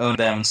 Definitely owned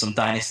them in some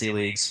dynasty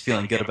leagues.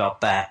 Feeling good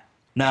about that.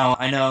 Now,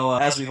 I know,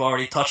 as we've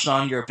already touched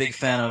on, you're a big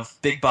fan of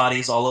big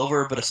bodies all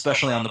over, but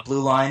especially on the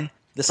blue line.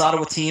 This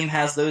Ottawa team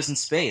has those in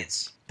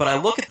spades. But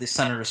I look at the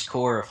Senators'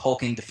 core of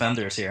hulking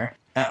defenders here,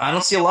 and I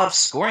don't see a lot of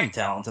scoring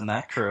talent in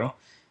that crew.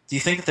 Do you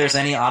think that there's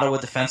any Ottawa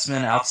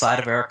defenseman outside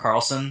of Erik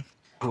Karlsson,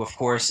 who of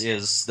course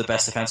is the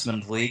best defenseman in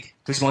the league,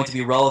 who's going to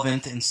be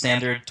relevant in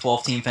standard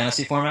 12-team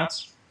fantasy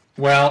formats?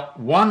 Well,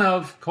 one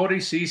of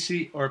Cody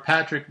Ceci or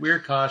Patrick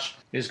Wierkosh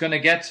is going to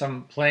get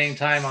some playing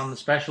time on the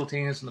special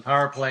teams and the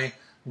power play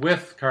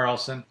with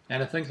Karlsson,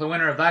 and I think the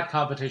winner of that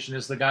competition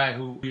is the guy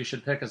who you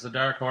should pick as the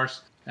dark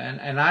horse.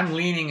 And I'm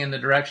leaning in the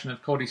direction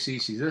of Cody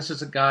Ceci. This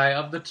is a guy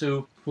of the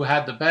two who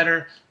had the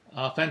better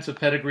offensive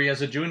pedigree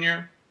as a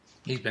junior.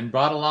 He's been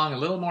brought along a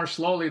little more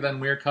slowly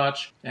than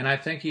Wierkoch, and I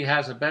think he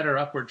has a better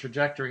upward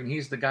trajectory, and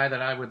he's the guy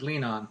that I would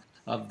lean on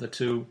of the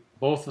two.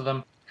 Both of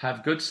them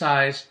have good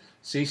size.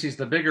 Ceci's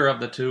the bigger of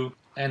the two,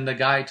 and the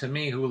guy to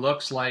me who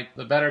looks like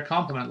the better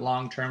complement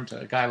long-term to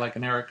a guy like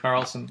an Erik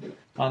Karlsson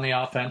on the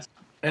offense,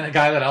 and a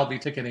guy that I'll be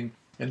ticketing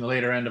in the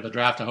later end of a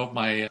draft. I hope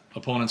my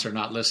opponents are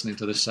not listening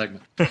to this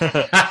segment.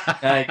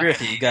 I agree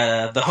with you. You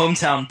got the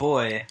hometown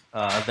boy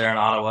there in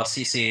Ottawa,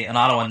 Ceci, an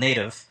Ottawa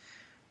native,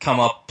 come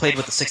up, played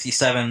with the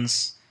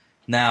 67s,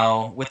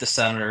 now with the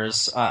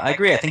Senators. I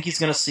agree. I think he's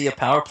going to see a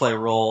power play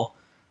role,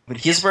 but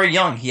he is very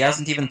young. He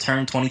hasn't even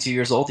turned 22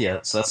 years old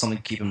yet, so that's something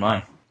to keep in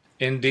mind.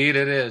 Indeed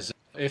it is.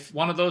 If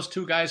one of those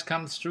two guys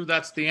comes through,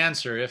 that's the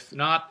answer. If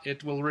not,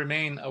 it will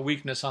remain a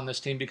weakness on this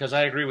team, because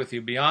I agree with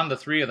you. Beyond the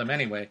three of them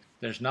anyway,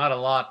 there's not a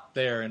lot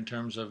there in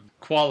terms of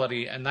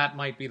quality, and that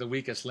might be the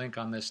weakest link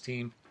on this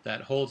team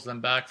that holds them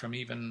back from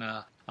even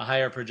a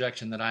higher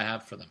projection that I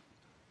have for them.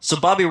 So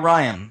Bobby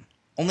Ryan,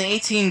 only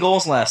 18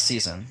 goals last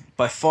season,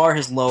 by far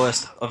his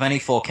lowest of any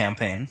full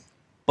campaign,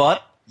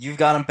 but you've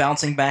got him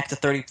bouncing back to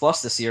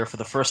 30-plus this year for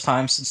the first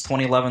time since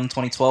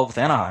 2011-2012 with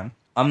Anaheim.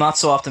 I'm not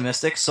so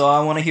optimistic, so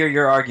I want to hear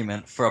your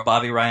argument for a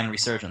Bobby Ryan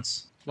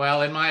resurgence.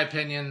 Well, in my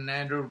opinion,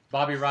 Andrew,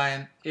 Bobby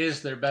Ryan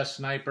is their best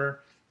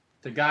sniper,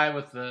 the guy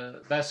with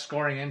the best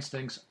scoring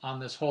instincts on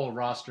this whole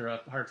roster,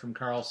 apart from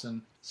Karlsson.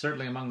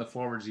 Certainly among the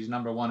forwards, he's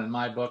number one in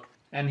my book,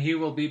 and he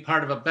will be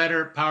part of a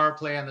better power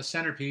play and the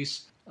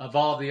centerpiece of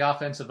all of the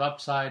offensive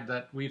upside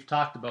that we've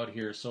talked about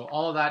here. So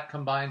all of that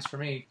combines for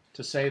me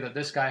to say that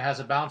this guy has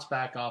a bounce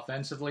back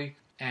offensively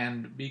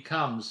and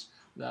becomes,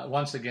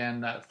 once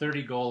again, that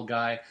 30-goal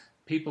guy.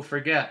 People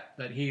forget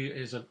that he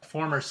is a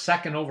former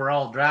second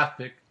overall draft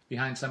pick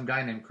behind some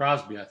guy named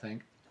Crosby, I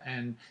think.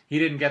 And he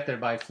didn't get there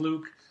by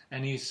fluke.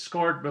 And he's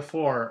scored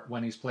before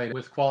when he's played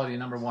with quality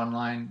number one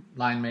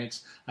line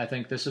mates. I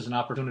think this is an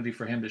opportunity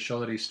for him to show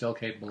that he's still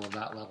capable of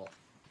that level.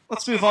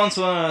 Let's move on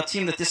to a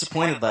team that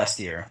disappointed last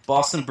year.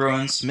 Boston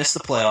Bruins missed the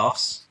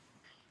playoffs,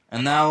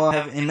 and now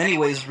have in many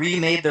ways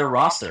remade their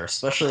roster,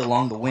 especially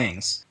along the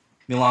wings.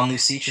 Milan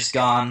Lucic is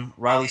gone.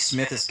 Riley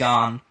Smith is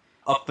gone.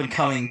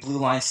 Up-and-coming blue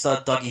line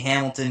stud Dougie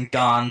Hamilton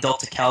gone, dealt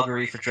to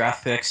Calgary for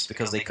draft picks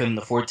because they couldn't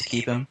afford to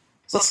keep him.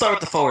 So let's start with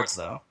the forwards,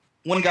 though.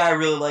 One guy I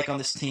really like on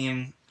this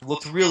team,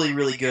 looked really,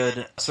 really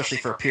good, especially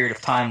for a period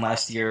of time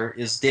last year,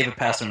 is David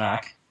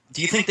Pastrnak.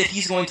 Do you think that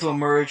he's going to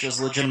emerge as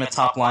a legitimate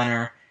top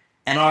liner?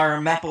 And are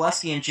Matt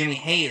Bolesky and Jimmy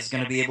Hayes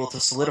going to be able to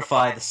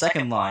solidify the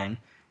second line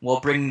while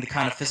bringing the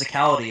kind of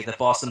physicality that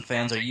Boston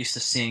fans are used to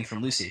seeing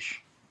from Lucic?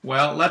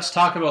 Well, let's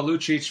talk about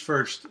Lucic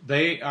first.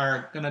 They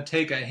are going to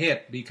take a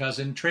hit because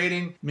in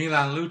trading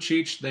Milan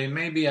Lucic, they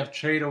maybe have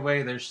traded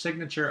away their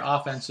signature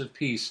offensive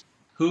piece.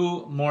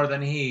 Who, more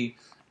than he,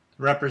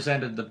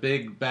 represented the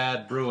big,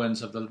 bad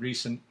Bruins of the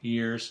recent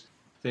years?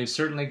 They've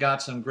certainly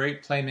got some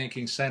great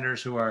playmaking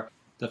centers who are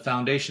the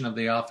foundation of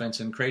the offense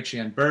in Krejci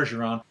and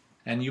Bergeron.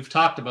 And you've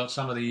talked about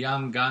some of the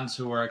young guns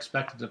who are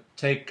expected to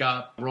take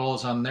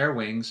roles on their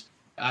wings.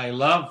 I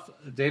love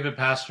David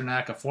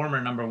Pastrnak, a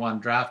former number 1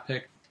 draft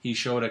pick. He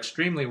showed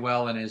extremely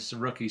well in his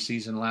rookie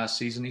season last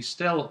season. He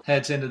still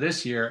heads into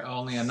this year,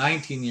 only a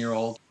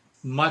 19-year-old.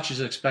 Much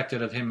is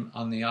expected of him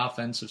on the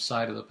offensive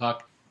side of the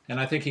puck. And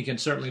I think he can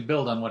certainly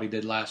build on what he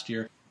did last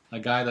year, a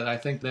guy that I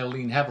think they'll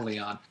lean heavily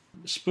on.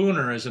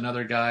 Spooner is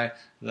another guy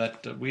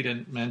that we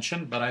didn't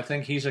mention, but I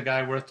think he's a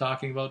guy worth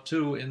talking about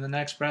too. In the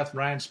next breath,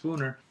 Ryan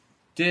Spooner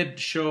did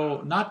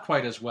show not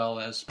quite as well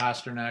as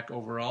Pastrnak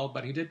overall,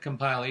 but he did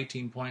compile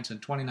 18 points in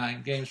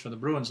 29 games for the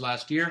Bruins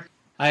last year.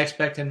 I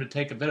expect him to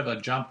take a bit of a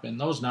jump in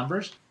those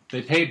numbers.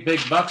 They paid big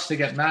bucks to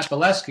get Matt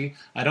Bolesky.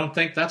 I don't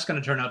think that's going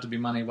to turn out to be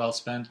money well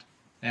spent.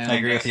 And, I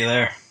agree with you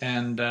there.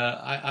 And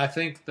I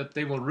think that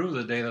they will rue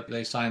the day that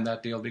they signed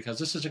that deal because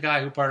this is a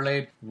guy who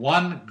parlayed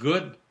one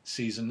good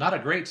season, not a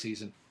great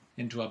season,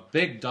 into a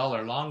big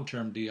dollar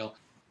long-term deal.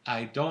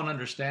 I don't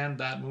understand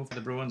that move for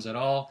the Bruins at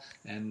all,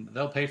 and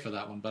they'll pay for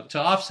that one. But to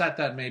offset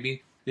that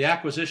maybe, the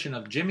acquisition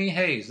of Jimmy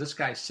Hayes, this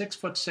guy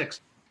 6'6",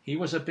 he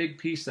was a big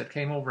piece that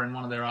came over in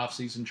one of their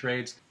off-season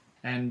trades,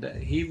 and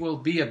he will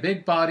be a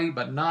big body,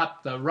 but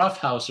not the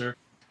roughhouser.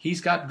 He's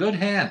got good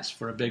hands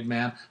for a big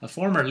man, a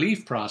former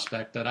Leaf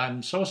prospect that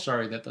I'm so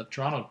sorry that the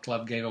Toronto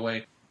club gave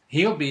away.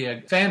 He'll be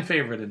a fan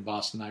favorite in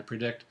Boston, I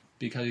predict,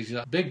 because he's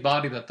a big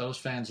body that those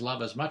fans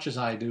love as much as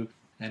I do,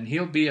 and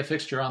he'll be a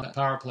fixture on the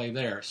power play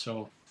there.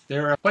 So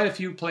there are quite a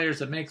few players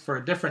that make for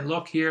a different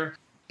look here,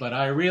 but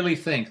I really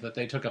think that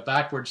they took a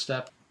backward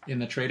step in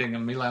the trading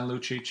of Milan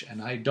Lucic,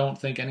 and I don't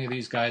think any of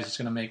these guys is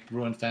going to make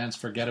Bruin fans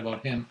forget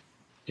about him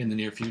in the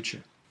near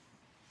future.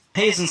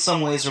 Hayes in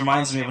some ways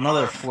reminds me of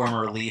another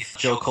former Leaf,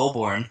 Joe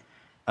Colborne,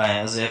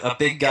 as a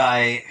big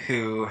guy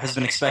who has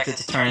been expected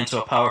to turn into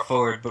a power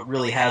forward, but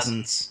really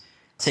hasn't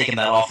taken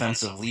that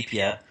offensive leap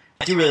yet.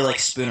 I do really like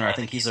Spooner. I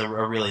think he's a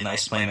really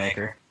nice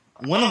playmaker.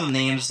 One of the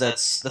names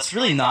that's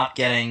really not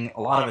getting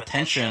a lot of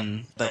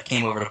attention that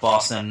came over to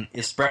Boston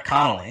is Brett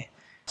Connolly.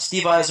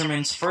 Steve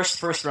Yzerman's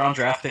first-round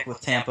draft pick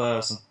with Tampa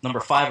was number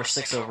 5 or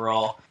 6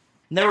 overall.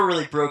 Never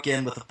really broke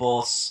in with the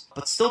Bulls,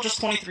 but still just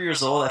 23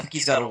 years old. I think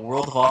he's got a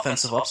world of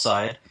offensive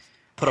upside.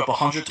 Put up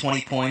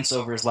 120 points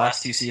over his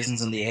last 2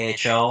 seasons in the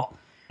AHL.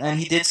 And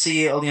he did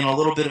see a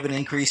little bit of an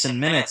increase in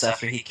minutes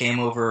after he came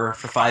over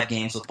for 5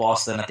 games with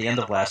Boston at the end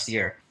of last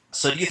year.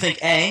 So do you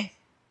think, A,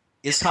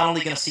 is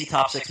Connolly going to see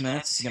top 6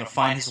 minutes? Is he going to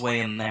find his way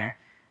in there?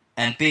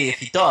 And B, if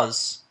he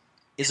does,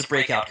 is a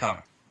breakout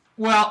coming?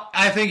 Well,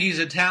 I think he's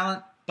a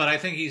talent, but I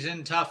think he's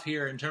in tough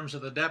here in terms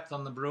of the depth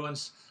on the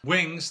Bruins'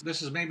 wings.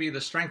 This is maybe the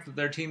strength of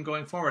their team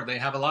going forward. They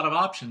have a lot of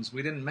options.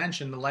 We didn't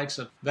mention the likes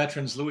of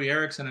veterans Louis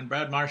Eriksson and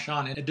Brad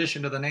Marchand in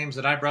addition to the names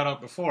that I brought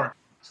out before.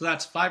 So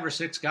that's 5 or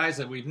 6 guys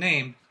that we've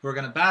named who are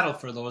going to battle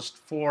for those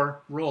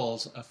 4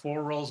 roles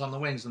on the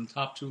wings in the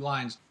top 2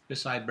 lines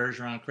beside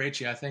Bergeron and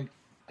Krejci. I think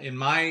in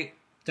my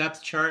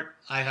depth chart,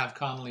 I have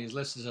Connolly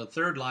listed as a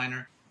 3rd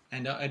liner,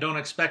 and I don't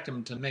expect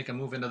him to make a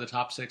move into the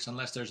top 6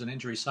 unless there's an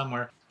injury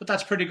somewhere. But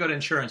that's pretty good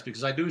insurance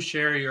because I do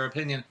share your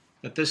opinion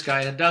that this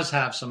guy does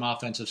have some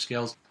offensive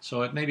skills.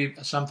 So it may be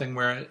something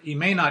where he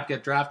may not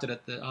get drafted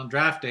on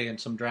draft day in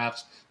some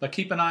drafts, but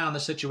keep an eye on the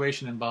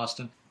situation in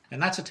Boston.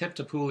 And that's a tip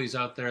to poolies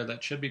out there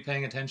that should be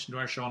paying attention to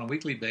our show on a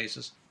weekly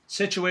basis.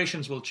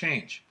 Situations will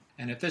change.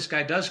 And if this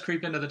guy does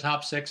creep into the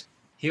top 6,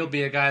 he'll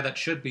be a guy that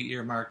should be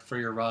earmarked for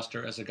your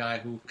roster as a guy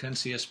who can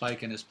see a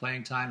spike in his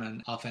playing time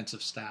and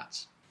offensive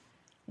stats.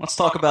 Let's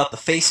talk about the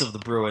face of the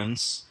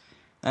Bruins.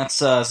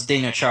 That's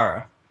Zdeno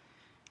Chara.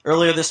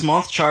 Earlier this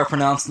month, Chara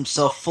pronounced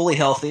himself fully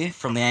healthy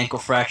from the ankle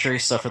fracture he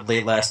suffered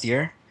late last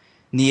year.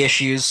 Knee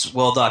issues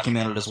well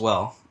documented as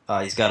well.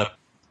 He's got a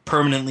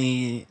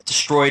permanently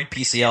destroyed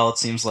PCL, it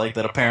seems like,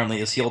 that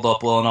apparently is healed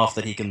up well enough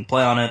that he can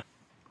play on it.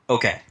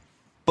 Okay.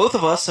 Both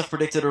of us have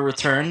predicted a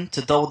return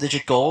to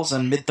double-digit goals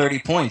and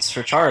mid-30 points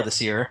for Chara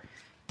this year,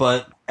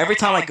 but every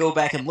time I go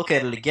back and look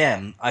at it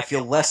again, I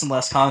feel less and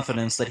less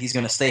confidence that he's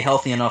going to stay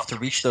healthy enough to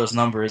reach those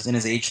numbers in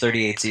his age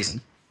 38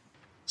 season.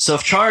 So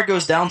if Chara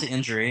goes down to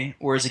injury,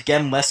 or is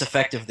again less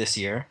effective this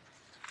year,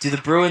 do the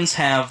Bruins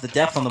have the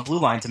depth on the blue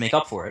line to make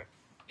up for it?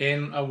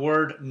 In a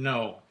word,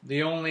 no.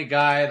 The only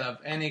guy of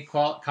any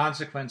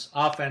consequence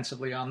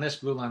offensively on this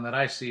blue line that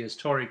I see is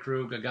Torrey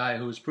Krug, a guy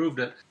who's proved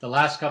it the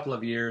last couple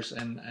of years,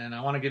 and I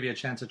want to give you a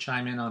chance to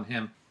chime in on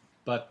him.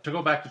 But to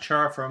go back to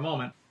Chara for a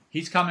moment,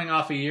 he's coming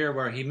off a year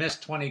where he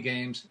missed 20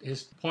 games.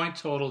 His point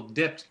total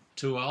dipped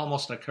to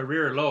almost a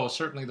career low,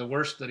 certainly the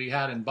worst that he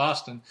had in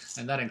Boston,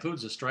 and that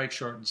includes a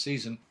strike-shortened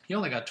season. He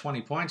only got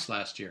 20 points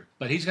last year.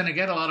 But he's going to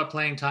get a lot of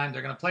playing time.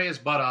 They're going to play his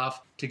butt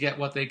off to get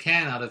what they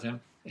can out of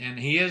him. And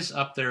he is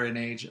up there in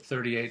age at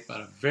 38,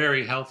 but a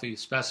very healthy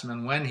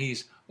specimen when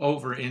he's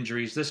over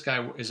injuries. This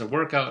guy is a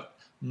workout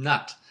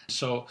nut.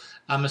 So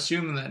I'm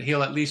assuming that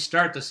he'll at least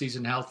start the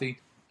season healthy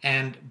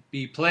and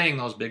be playing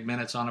those big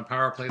minutes on a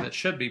power play that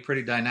should be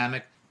pretty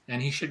dynamic.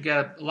 And he should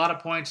get a lot of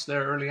points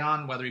there early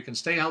on. Whether he can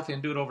stay healthy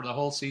and do it over the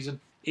whole season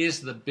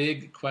is the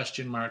big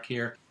question mark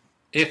here.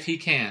 If he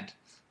can't,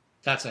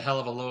 that's a hell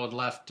of a load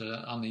left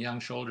on the young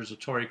shoulders of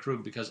Torrey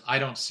Krug, because I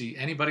don't see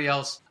anybody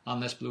else on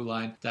this blue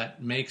line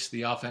that makes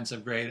the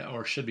offensive grade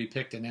or should be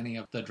picked in any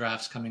of the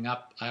drafts coming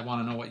up. I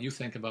want to know what you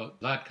think about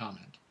that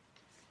comment.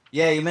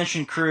 Yeah, you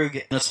mentioned Krug,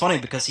 and it's funny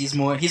because he's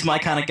my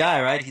kind of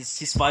guy, right? He's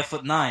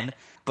 5'9",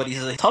 but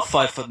he's a tough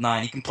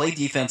 5'9". He can play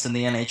defense in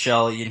the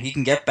NHL. He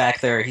can get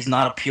back there. He's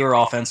not a pure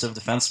offensive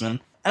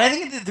defenseman. And I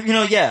think,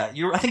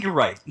 I think you're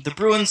right. The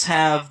Bruins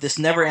have this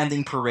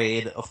never-ending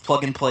parade of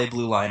plug-and-play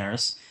blue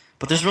liners,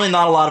 but there's really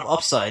not a lot of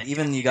upside.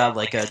 Even you got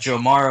like Joe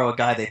Morrow, a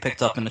guy they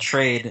picked up in a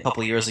trade a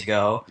couple years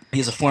ago.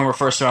 He's a former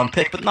first-round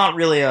pick, but not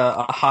really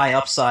a high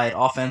upside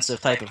offensive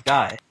type of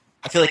guy.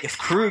 I feel like if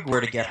Krug were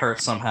to get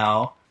hurt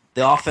somehow,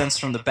 the offense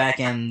from the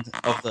back end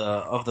of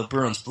the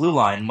Bruins blue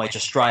line might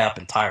just dry up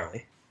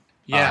entirely.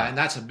 Yeah, and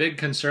that's a big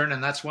concern,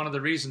 and that's one of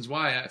the reasons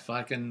why, if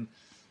I can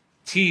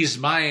tease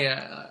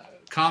my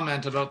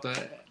comment about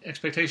the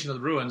expectation of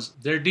the Bruins,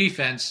 their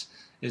defense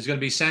is going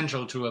to be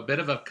central to a bit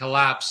of a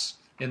collapse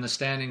in the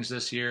standings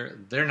this year.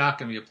 They're not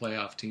going to be a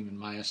playoff team in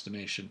my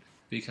estimation,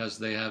 because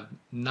they have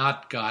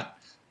not got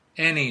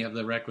any of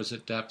the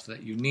requisite depth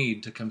that you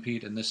need to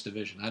compete in this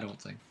division, I don't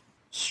think.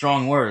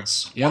 Strong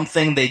words. Yeah. One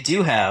thing they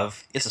do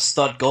have is a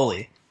stud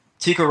goalie.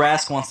 Tuukka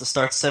Rask wants to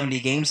start 70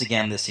 games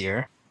again this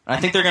year, and I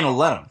think they're going to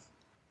let him.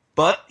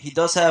 But he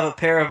does have a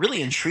pair of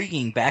really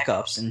intriguing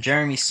backups in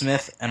Jeremy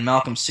Smith and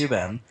Malcolm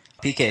Subban,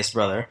 PK's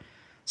brother.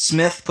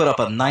 Smith put up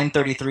a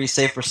 .933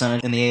 save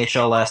percentage in the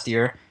AHL last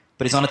year,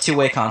 but he's on a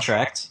two-way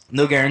contract.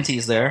 No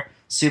guarantees there.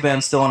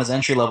 Subban's still on his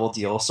entry-level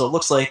deal, so it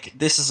looks like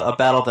this is a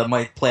battle that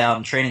might play out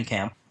in training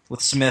camp,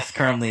 with Smith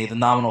currently the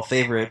nominal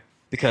favorite,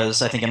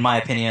 because I think, in my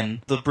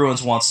opinion, the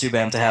Bruins want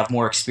Subban to have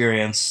more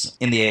experience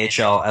in the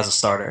AHL as a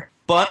starter.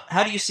 But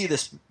how do you see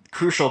this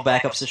crucial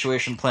backup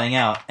situation playing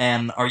out,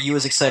 and are you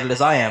as excited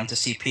as I am to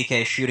see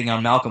PK shooting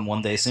on Malcolm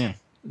one day soon?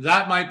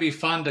 That might be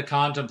fun to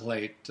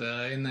contemplate.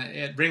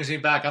 It brings me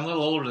back. I'm a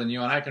little older than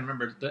you, and I can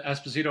remember the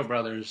Esposito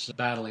brothers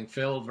battling,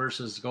 Phil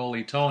versus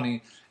goalie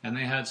Tony, and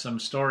they had some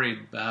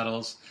storied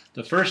battles,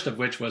 the first of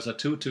which was a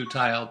 2-2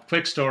 tie.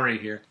 Quick story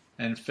here,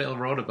 and Phil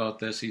wrote about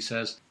this. He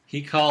says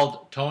he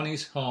called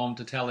Tony's home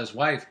to tell his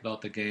wife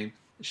about the game.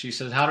 She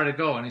says, "How did it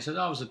go?" And he said,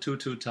 "Oh, it was a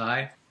 2-2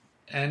 tie."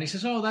 And he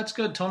says, "Oh, that's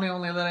good. Tony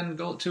only let in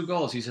 2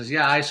 goals." He says,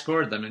 "Yeah, I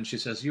scored them." And she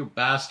says, "You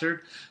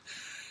bastard."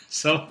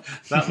 So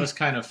that was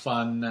kind of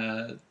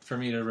fun for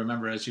me to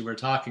remember as you were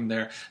talking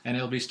there. And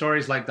it'll be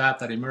stories like that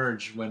that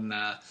emerge when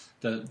the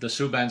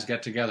Subbans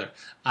get together.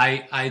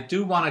 I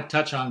do want to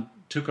touch on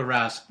Tuukka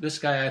Rask. This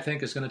guy, I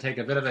think, is going to take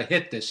a bit of a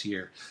hit this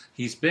year.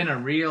 He's been a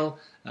real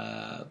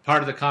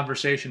part of the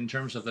conversation in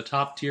terms of the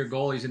top-tier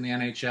goalies in the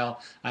NHL.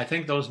 I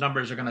think those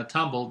numbers are going to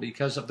tumble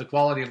because of the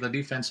quality of the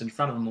defense in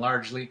front of him,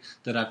 largely,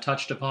 that I've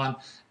touched upon.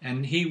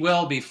 And he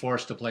will be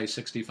forced to play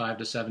 65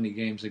 to 70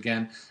 games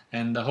again.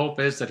 And the hope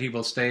is that he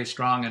will stay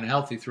strong and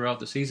healthy throughout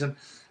the season.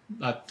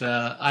 But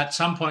at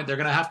some point, they're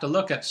going to have to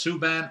look at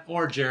Subban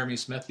or Jeremy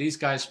Smith. These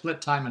guys split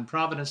time in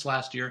Providence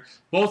last year.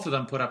 Both of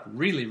them put up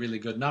really, really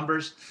good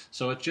numbers.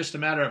 So it's just a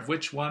matter of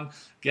which one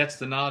gets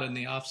the nod in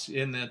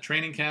the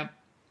training camp.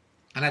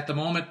 And at the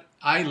moment,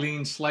 I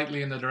lean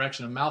slightly in the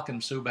direction of Malcolm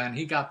Subban.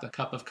 He got the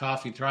cup of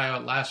coffee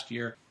tryout last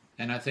year,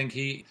 and I think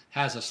he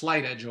has a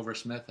slight edge over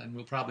Smith, and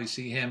we'll probably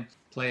see him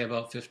play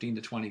about 15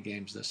 to 20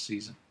 games this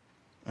season.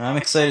 I'm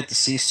excited to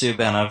see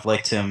Subban. I've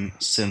liked him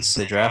since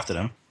they drafted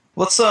him.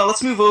 Let's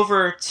move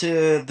over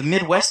to the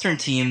Midwestern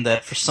team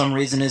that for some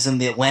reason is in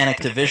the Atlantic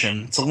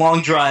Division. It's a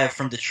long drive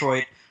from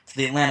Detroit to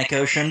the Atlantic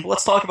Ocean, but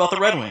let's talk about the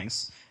Red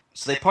Wings.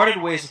 So they parted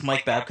ways with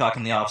Mike Babcock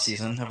in the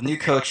offseason, have a new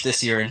coach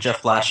this year in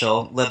Jeff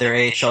Blashill, led their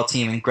AHL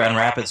team in Grand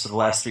Rapids for the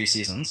last 3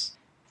 seasons.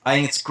 I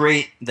think it's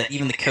great that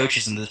even the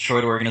coaches in the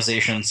Detroit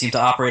organization seem to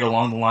operate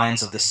along the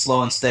lines of this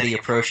slow and steady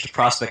approach to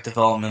prospect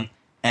development,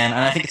 and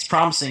I think it's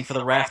promising for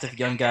the raft of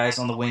young guys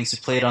on the Wings who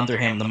played under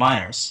him in the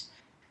minors.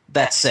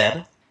 That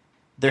said,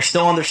 they're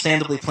still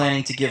understandably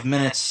planning to give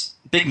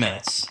big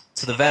minutes,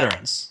 to the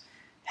veterans.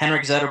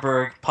 Henrik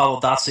Zetterberg, Pavel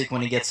Datsyuk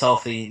when he gets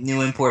healthy,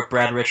 new import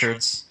Brad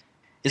Richards.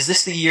 Is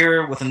this the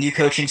year, with a new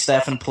coaching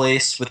staff in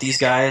place, with these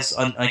guys,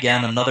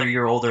 again, another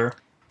year older,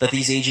 that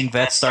these aging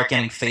vets start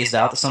getting phased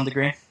out to some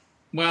degree?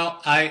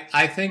 Well,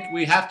 I think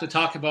we have to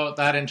talk about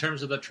that in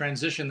terms of the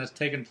transition that's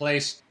taken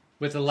place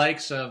with the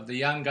likes of the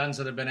young guns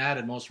that have been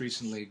added most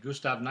recently.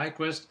 Gustav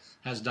Nyquist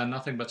has done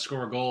nothing but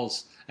score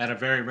goals at a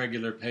very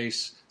regular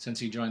pace since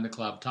he joined the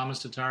club. Thomas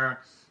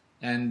Tatar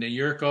and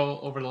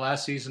Jurko over the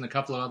last season, a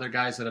couple of other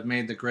guys that have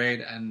made the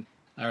grade and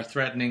are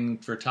threatening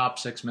for top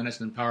 6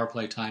 minutes in power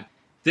play time.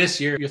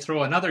 This year, you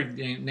throw another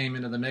name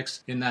into the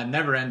mix in that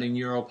never-ending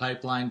Euro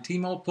pipeline,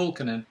 Timo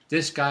Pulkkinen.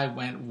 This guy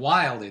went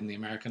wild in the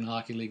American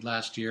Hockey League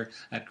last year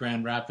at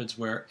Grand Rapids,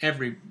 where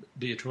every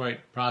Detroit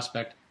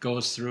prospect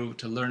goes through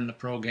to learn the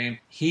pro game.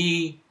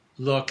 He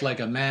looked like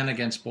a man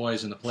against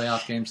boys in the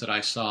playoff games that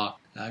I saw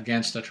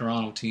against the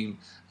Toronto team,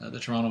 the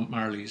Toronto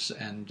Marlies,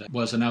 and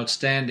was an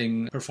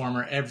outstanding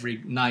performer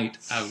every night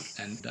out.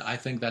 And I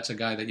think that's a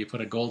guy that you put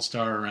a gold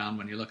star around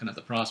when you're looking at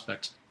the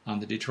prospects on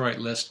the Detroit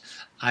list.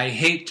 I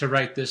hate to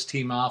write this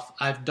team off.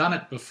 I've done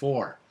it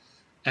before.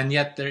 And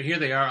yet here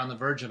they are on the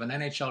verge of an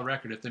NHL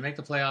record. If they make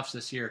the playoffs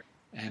this year,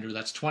 Andrew,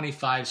 that's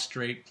 25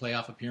 straight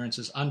playoff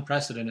appearances,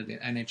 unprecedented in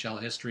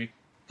NHL history.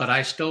 But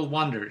I still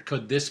wonder,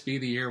 could this be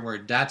the year where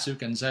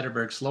Datsuk and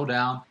Zetterberg slow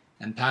down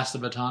and pass the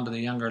baton to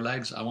the younger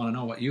legs? I want to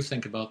know what you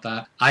think about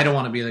that. I don't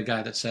want to be the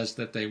guy that says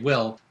that they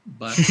will,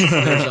 but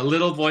there's a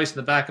little voice in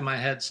the back of my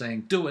head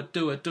saying, do it,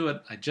 do it, do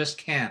it. I just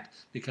can't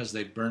because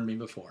they've burned me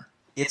before.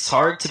 It's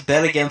hard to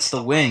bet against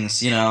the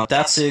Wings.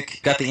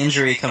 Datsuk got the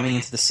injury coming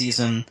into the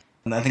season,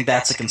 and I think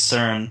that's a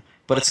concern.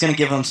 But it's going to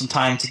give them some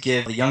time to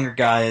give the younger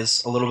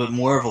guys a little bit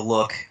more of a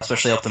look,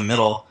 especially up the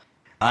middle.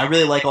 I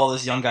really like all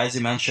those young guys you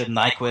mentioned,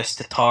 Nyquist,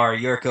 Tatar,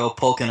 Jurko,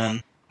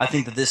 Pulkkinen. I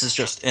think that this is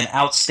just an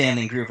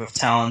outstanding group of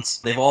talents.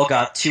 They've all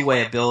got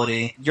two-way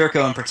ability.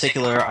 Jurko in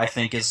particular, I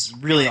think, is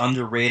really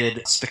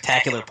underrated,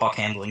 spectacular puck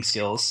handling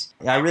skills.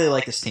 I really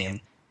like this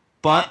team.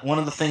 But one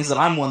of the things that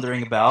I'm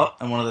wondering about,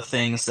 and one of the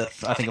things that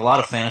I think a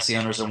lot of fantasy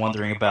owners are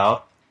wondering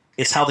about,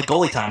 is how the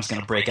goalie time is going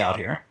to break out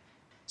here.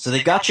 So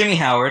they've got Jimmy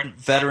Howard,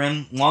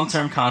 veteran,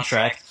 long-term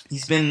contract.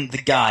 He's been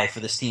the guy for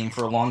this team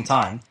for a long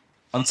time,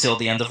 until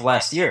the end of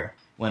last year,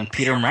 when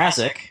Peter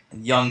Mrazek, a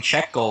young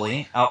Czech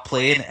goalie,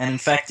 outplayed and in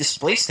fact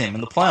displaced him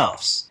in the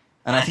playoffs.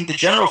 And I think the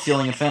general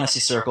feeling in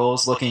fantasy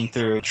circles, looking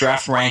through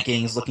draft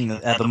rankings, looking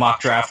at the mock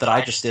draft that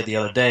I just did the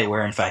other day,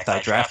 where in fact I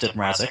drafted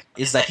Mrazek,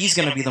 is that he's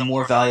going to be the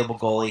more valuable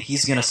goalie.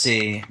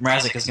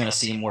 Mrazek is going to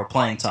see more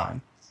playing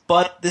time.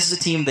 But this is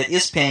a team that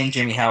is paying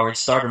Jimmy Howard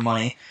starter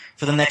money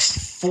for the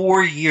next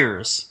 4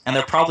 years, and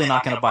they're probably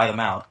not going to buy them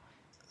out.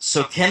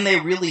 So can they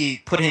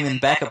really put him in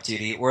backup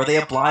duty, or are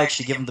they obliged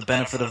to give him the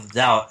benefit of the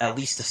doubt, at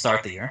least to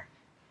start the year?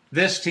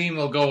 This team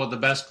will go with the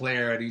best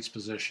player at each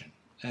position.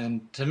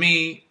 And to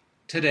me,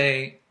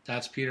 today,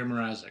 that's Peter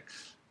Mrazek.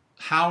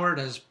 Howard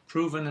has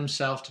proven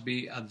himself to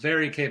be a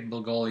very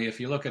capable goalie if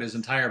you look at his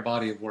entire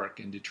body of work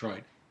in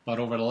Detroit. But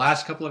over the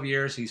last couple of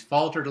years, he's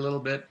faltered a little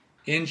bit.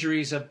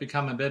 Injuries have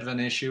become a bit of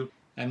an issue.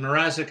 And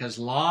Mrazek has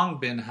long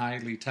been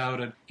highly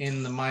touted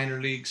in the minor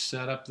league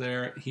setup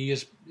there. He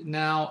is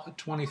now a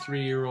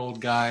 23-year-old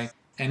guy,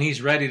 and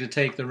he's ready to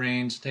take the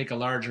reins, take a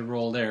larger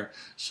role there.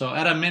 So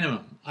at a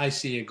minimum, I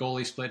see a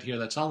goalie split here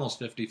that's almost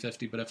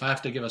 50-50. But if I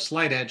have to give a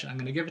slight edge, I'm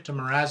going to give it to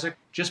Mrazek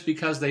just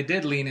because they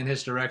did lean in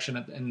his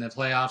direction in the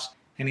playoffs.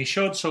 And he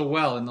showed so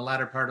well in the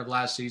latter part of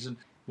last season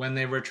when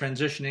they were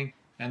transitioning,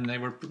 and they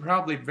were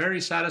probably very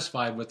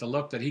satisfied with the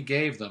look that he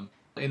gave them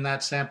in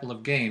that sample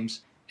of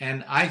games.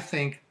 And I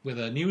think with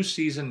a new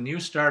season, new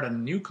start, and a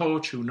new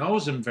coach who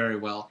knows him very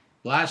well,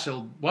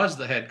 Blashill was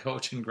the head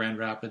coach in Grand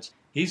Rapids,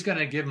 he's going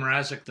to give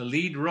Mrazek the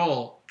lead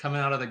role coming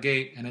out of the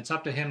gate, and it's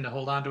up to him to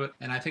hold on to it,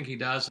 and I think he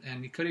does,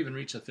 and he could even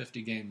reach the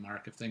 50-game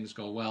mark if things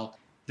go well.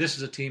 This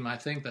is a team, I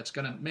think, that's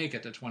going to make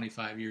it to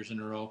 25 years in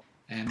a row,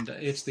 and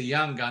it's the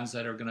young guns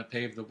that are going to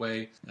pave the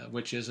way,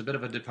 which is a bit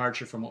of a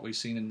departure from what we've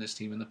seen in this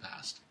team in the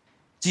past.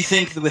 Do you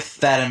think that with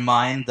that in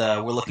mind,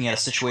 we're looking at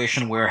a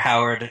situation where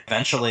Howard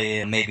eventually,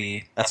 and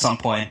maybe at some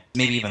point,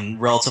 maybe even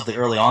relatively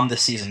early on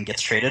this season,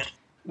 gets traded?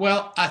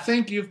 Well, I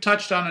think you've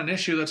touched on an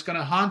issue that's going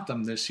to haunt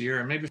them this year,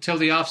 and maybe till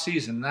the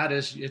offseason. That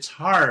is, it's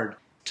hard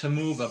to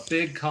move a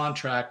big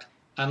contract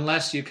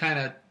unless you kind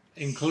of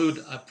include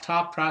a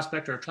top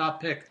prospect or a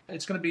top pick.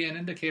 It's going to be an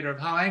indicator of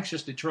how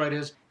anxious Detroit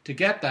is to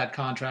get that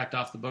contract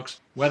off the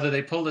books. Whether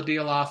they pull the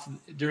deal off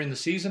during the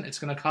season, it's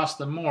going to cost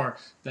them more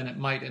than it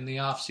might in the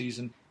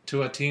offseason.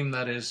 To a team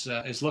that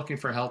is looking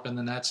for help in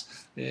the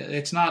nets.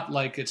 It's not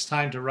like it's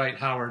time to write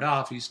Howard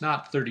off. He's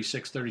not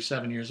 36,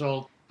 37 years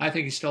old. I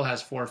think he still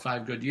has 4 or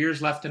 5 good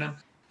years left in him,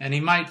 and he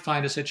might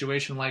find a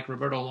situation like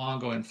Roberto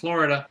Luongo in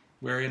Florida,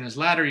 where in his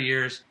latter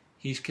years,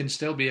 he can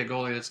still be a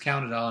goalie that's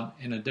counted on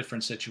in a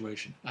different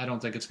situation. I don't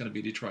think it's going to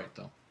be Detroit,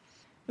 though.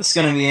 This is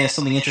going to be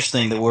something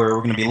interesting that we're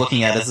going to be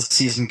looking at as the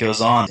season goes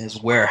on,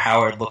 is where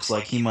Howard looks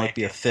like he might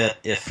be a fit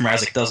if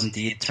Mrazek does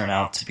indeed turn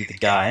out to be the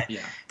guy.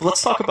 Yeah. But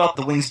let's talk about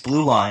the Wings'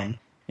 blue line.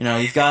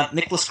 You've got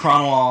Nicholas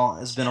Kronwall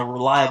has been a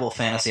reliable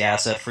fantasy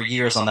asset for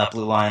years on that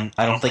blue line.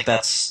 I don't think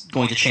that's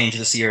going to change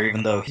this year,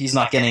 even though he's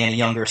not getting any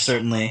younger,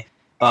 certainly.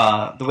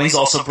 The Wings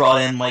also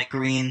brought in Mike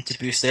Green to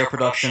boost their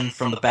production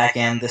from the back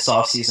end this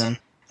offseason.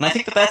 And I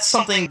think that that's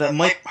something that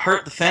might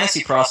hurt the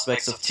fantasy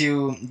prospects of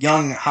two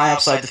young,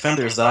 high-upside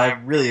defenders that I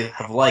really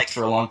have liked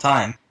for a long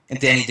time, in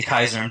Danny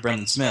DeKeyser and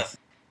Brendan Smith.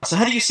 So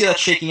how do you see that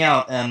shaking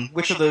out, and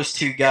which of those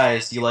two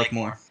guys do you like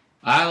more?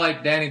 I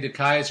like Danny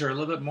DeKeyser a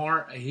little bit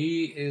more.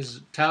 He is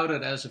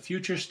touted as a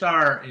future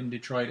star in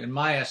Detroit, in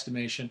my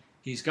estimation.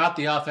 He's got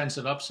the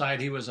offensive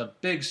upside. He was a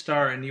big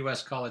star in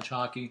U.S. college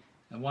hockey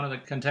and one of the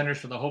contenders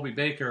for the Hobey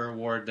Baker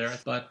Award there.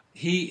 But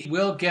he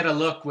will get a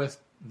look with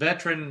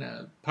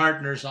veteran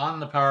partners on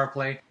the power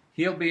play.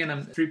 He'll be in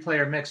a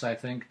three-player mix, I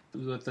think,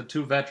 with the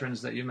two veterans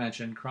that you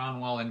mentioned,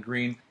 Cronwall and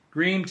Green.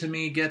 Green, to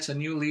me, gets a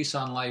new lease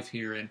on life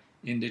here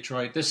in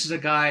Detroit. This is a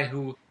guy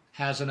who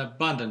has an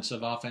abundance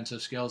of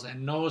offensive skills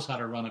and knows how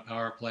to run a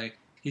power play.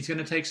 He's going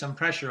to take some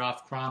pressure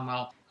off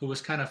Cronwall, who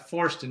was kind of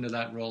forced into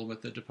that role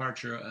with the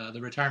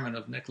retirement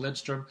of Nick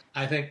Lidstrom.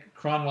 I think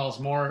Cronwall's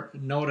more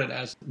noted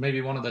as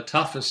maybe one of the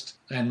toughest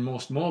and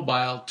most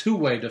mobile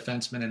two-way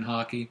defensemen in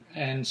hockey,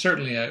 and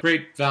certainly a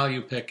great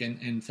value pick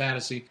in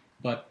fantasy.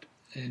 But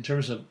in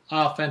terms of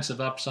offensive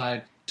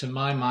upside, to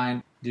my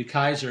mind,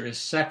 DeKeyser is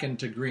second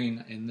to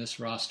Green in this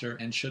roster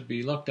and should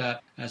be looked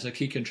at as a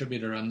key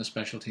contributor on the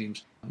special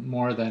teams,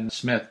 more than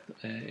Smith,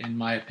 in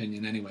my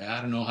opinion anyway.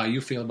 I don't know how you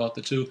feel about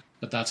the two,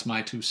 but that's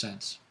my 2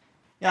 cents.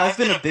 Yeah, I've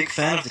been a big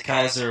fan of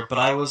DeKeyser, but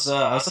I was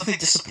definitely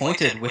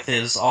disappointed with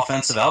his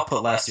offensive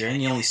output last year, and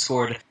he only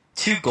scored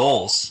 2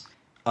 goals,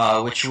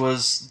 which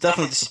was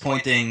definitely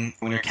disappointing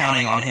when you're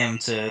counting on him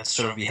to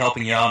sort of be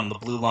helping you out on the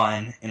blue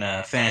line in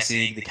a fantasy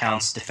league that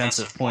counts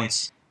defensive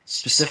points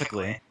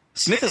specifically.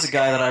 Smith is a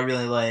guy that I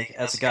really like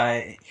as a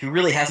guy who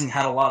really hasn't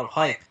had a lot of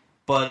hype,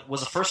 but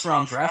was a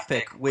first-round draft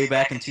pick way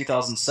back in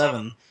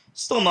 2007.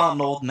 Still not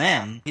an old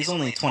man. He's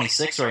only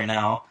 26 right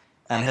now,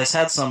 and has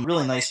had some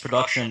really nice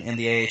production in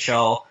the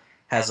AHL,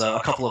 has a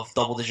couple of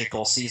double-digit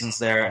goal seasons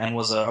there, and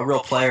was a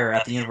real player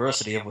at the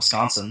University of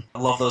Wisconsin. I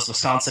love those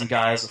Wisconsin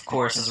guys, of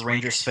course. As a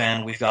Rangers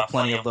fan, we've got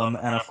plenty of them,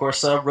 and of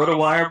course,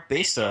 RotoWire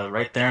based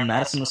right there in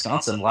Madison,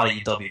 Wisconsin. A lot of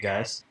UW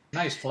guys.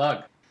 Nice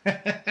plug.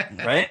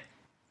 Right?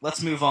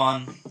 Let's move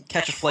on,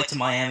 catch a flight to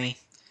Miami,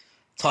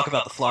 talk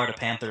about the Florida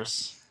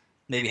Panthers,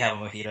 maybe have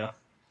a mojito.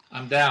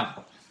 I'm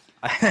down.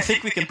 I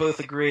think we can both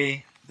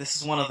agree this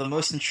is one of the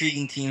most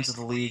intriguing teams of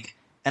the league,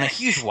 and a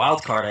huge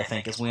wild card, I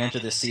think, as we enter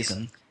this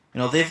season.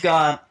 You know, they've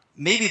got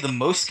maybe the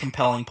most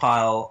compelling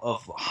pile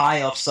of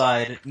high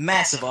upside,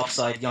 massive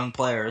upside young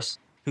players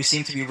who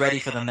seem to be ready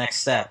for the next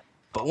step.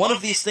 But one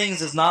of these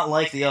things is not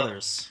like the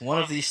others. One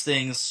of these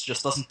things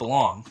just doesn't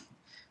belong,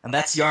 and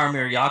that's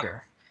Jaromir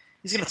Jagr.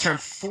 He's going to turn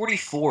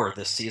 44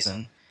 this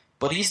season,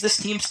 but he's this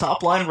team's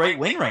top-line right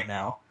wing right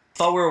now.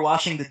 Thought we were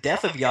watching the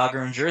death of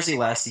Jagr in Jersey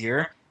last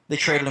year. They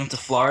traded him to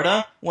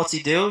Florida. What's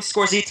he do? He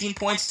scores 18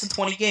 points in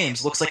 20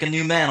 games. Looks like a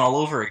new man all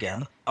over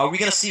again. Are we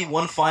going to see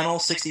one final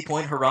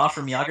 60-point hurrah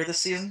from Jagr this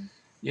season?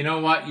 You know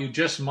what? You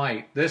just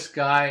might. This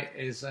guy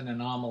is an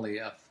anomaly,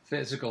 a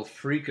physical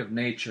freak of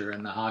nature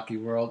in the hockey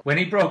world. When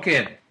he broke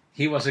in,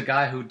 he was a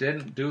guy who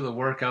didn't do the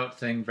workout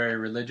thing very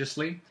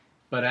religiously,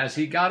 but as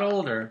he got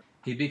older,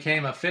 he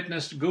became a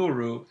fitness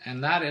guru,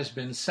 and that has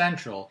been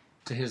central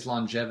to his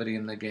longevity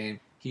in the game.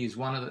 He's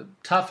one of the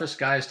toughest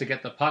guys to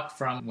get the puck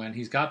from. When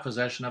he's got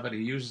possession of it, he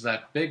uses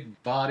that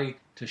big body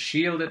to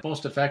shield it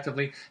most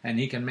effectively, and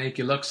he can make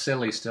you look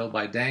silly still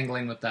by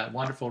dangling with that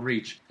wonderful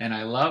reach. And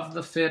I love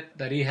the fit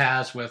that he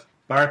has with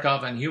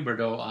Barkov and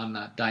Huberdeau on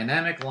that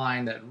dynamic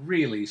line that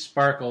really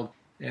sparkled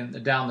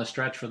down the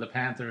stretch for the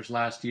Panthers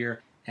last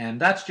year.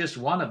 And that's just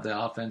one of the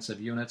offensive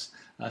units.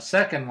 A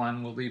second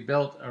one will be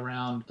built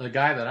around the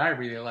guy that I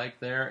really like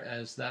there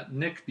as that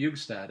Nick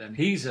Bjugstad. And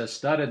he's a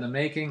stud in the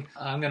making.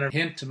 I'm going to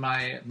hint to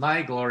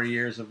my glory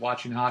years of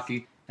watching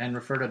hockey and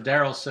refer to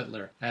Daryl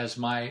Sittler as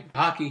my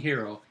hockey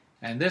hero.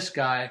 And this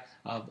guy,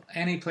 of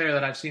any player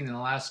that I've seen in the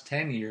last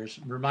 10 years,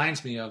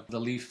 reminds me of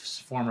the Leafs'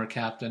 former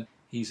captain.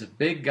 He's a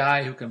big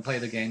guy who can play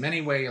the game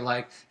any way you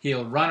like.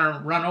 He'll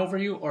run over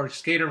you or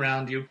skate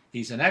around you.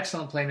 He's an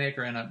excellent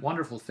playmaker and a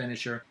wonderful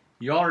finisher.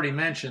 You already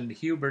mentioned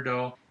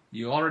Huberdeau.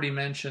 You already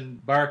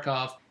mentioned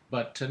Barkov.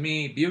 But to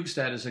me,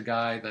 Bjugstad is a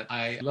guy that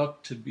I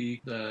look to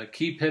be the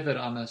key pivot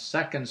on the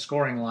second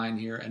scoring line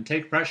here and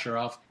take pressure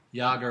off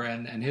Jagr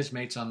and his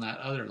mates on that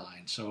other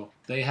line. So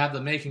they have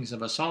the makings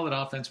of a solid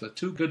offense with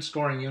two good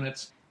scoring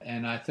units,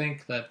 and I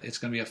think that it's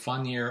going to be a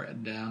fun year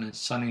down in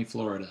sunny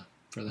Florida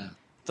for them.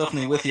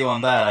 Definitely with you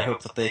on that. I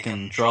hope that they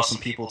can draw some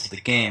people to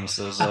the games.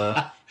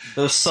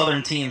 Those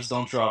southern teams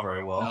don't draw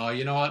very well. No,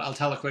 you know what? I'll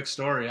tell a quick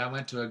story. I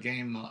went to a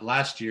game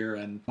last year,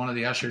 and one of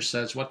the ushers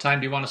says, "What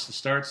time do you want us to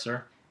start,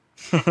 sir?"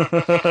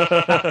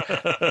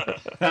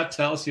 That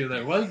tells you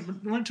there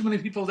weren't too many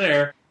people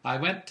there. I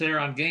went there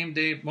on game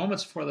day,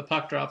 moments before the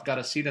puck drop, got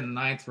a seat in the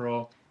ninth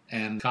row,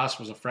 and the cost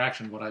was a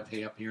fraction of what I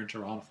pay up here in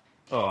Toronto.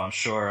 Oh, I'm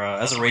sure.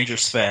 As a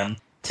Rangers fan,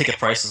 ticket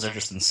prices are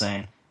just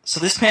insane. So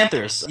these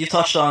Panthers, you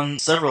touched on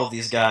several of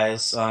these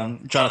guys,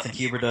 Jonathan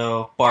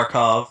Huberdeau,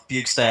 Barkov,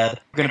 Bjugstad,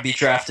 are going to be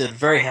drafted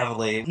very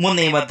heavily. One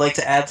name I'd like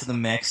to add to the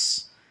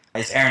mix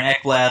is Aaron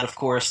Ekblad, of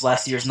course,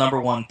 last year's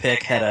 #1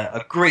 pick, had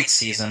a great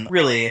season.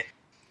 Really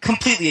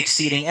completely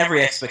exceeding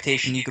every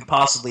expectation you could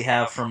possibly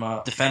have from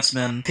a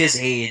defenseman his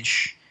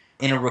age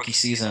in a rookie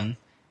season.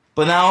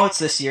 But now it's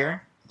this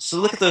year. So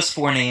look at those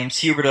 4 names,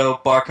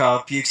 Huberdeau,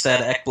 Barkov, Bjugstad,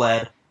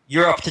 Ekblad.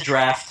 You're up to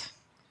draft.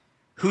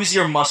 Who's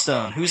your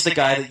must-own? Who's the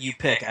guy that you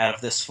pick out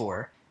of this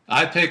 4?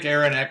 I pick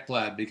Aaron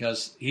Ekblad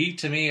because he,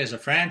 to me, is a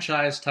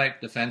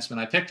franchise-type defenseman.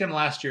 I picked him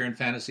last year in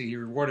fantasy. He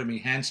rewarded me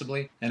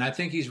handsomely, and I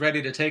think he's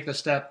ready to take the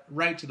step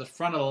right to the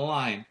front of the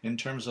line in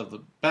terms of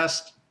the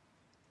best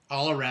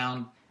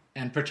all-around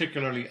and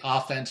particularly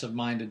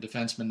offensive-minded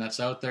defenseman that's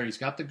out there. He's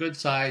got the good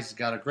size, he's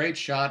got a great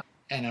shot,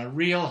 and a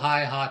real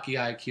high hockey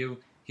IQ.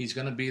 He's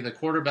going to be the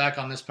quarterback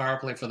on this power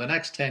play for the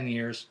next 10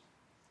 years.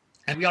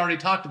 And we already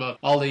talked about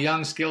all the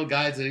young, skilled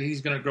guys that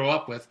he's going to grow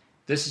up with.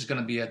 This is going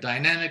to be a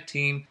dynamic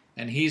team,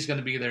 and he's going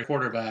to be their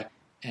quarterback.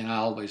 And I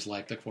always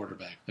like the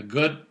quarterback. A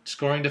good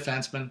scoring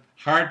defenseman,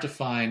 harder to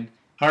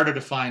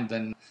find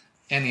than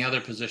any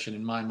other position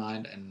in my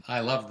mind. And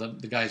I love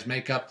the guy's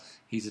makeup.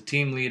 He's a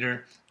team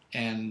leader,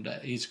 and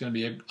he's going to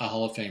be a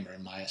Hall of Famer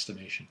in my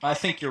estimation. I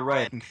think you're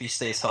right. If he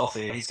stays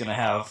healthy, he's going to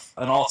have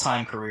an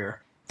all-time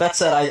career. That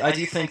said, I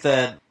do think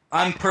that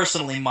I'm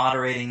personally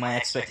moderating my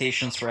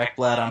expectations for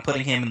Ekblad. I'm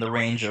putting him in the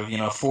range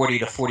of 40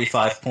 to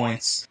 45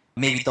 points,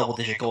 maybe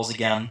double-digit goals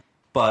again.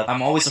 But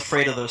I'm always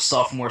afraid of those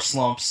sophomore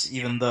slumps,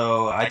 even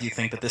though I do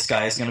think that this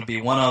guy is going to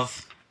be one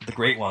of the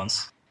great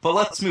ones. But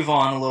let's move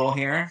on a little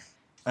here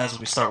as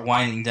we start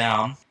winding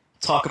down.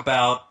 Talk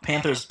about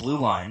Panthers' blue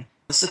line.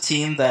 This is a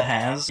team that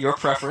has your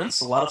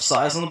preference, a lot of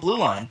size on the blue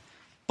line.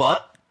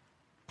 But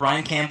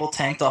Brian Campbell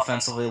tanked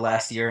offensively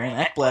last year, and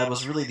Ekblad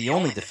was really the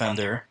only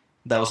defender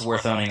that was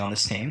worth owning on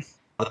this team.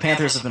 The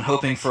Panthers have been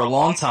hoping for a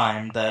long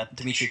time that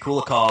Dmitry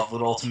Kulikov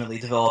would ultimately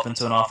develop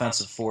into an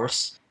offensive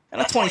force,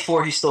 and at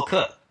 24 he still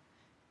could.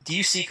 Do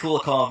you see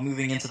Kulikov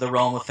moving into the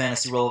realm of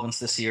fantasy relevance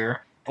this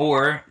year,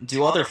 or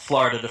do other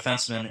Florida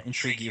defensemen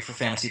intrigue you for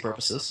fantasy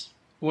purposes?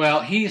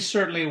 Well, he's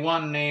certainly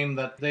one name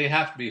that they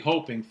have to be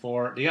hoping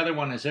for. The other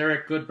one is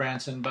Eric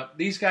Goodbranson, but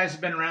these guys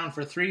have been around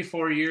for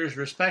 3-4 years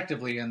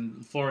respectively in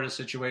the Florida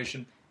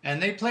situation,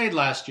 and they played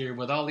last year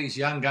with all these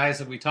young guys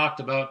that we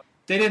talked about.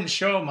 They didn't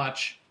show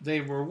much.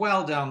 They were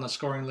well down the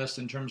scoring list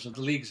in terms of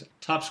the league's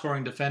top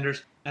scoring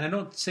defenders, and I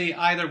don't see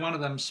either one of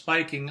them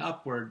spiking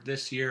upward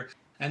this year,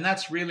 and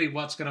that's really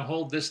what's going to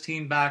hold this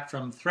team back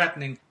from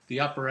threatening the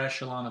upper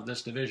echelon of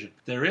this division.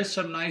 There is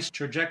some nice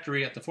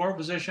trajectory at the forward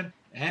position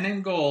and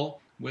in goal,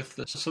 with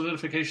the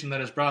solidification that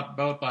is brought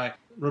about by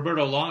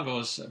Roberto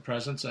Longo's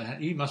presence.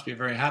 He must be a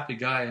very happy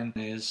guy in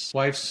his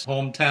wife's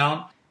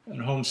hometown and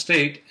home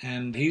state,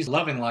 and he's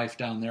loving life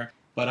down there.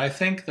 But I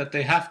think that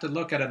they have to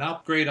look at an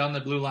upgrade on the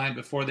blue line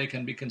before they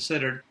can be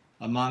considered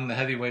among the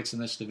heavyweights in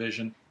this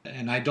division,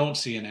 and I don't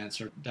see an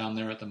answer down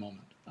there at the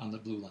moment on the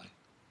blue line.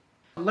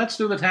 Let's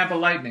do the Tampa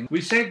Lightning. We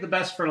saved the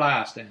best for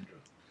last, Andrew.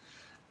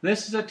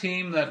 This is a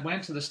team that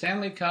went to the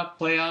Stanley Cup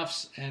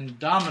playoffs and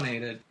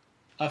dominated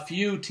a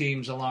few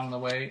teams along the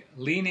way,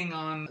 leaning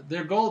on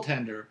their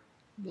goaltender.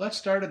 Let's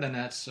start at the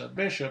Nets.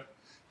 Bishop,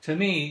 to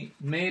me,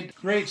 made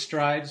great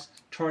strides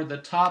toward the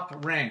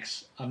top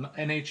ranks of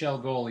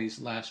NHL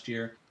goalies last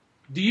year.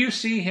 Do you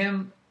see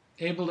him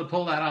able to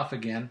pull that off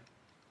again?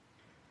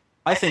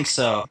 I think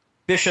so.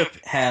 Bishop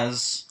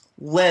has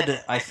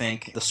led, I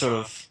think, the sort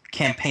of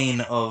campaign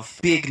of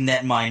big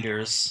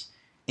netminders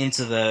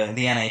into the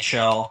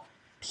NHL.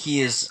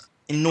 He is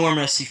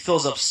enormous. He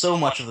fills up so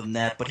much of the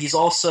net, but he's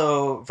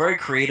also very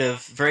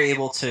creative, very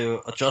able to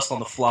adjust on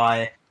the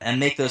fly and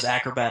make those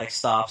acrobatic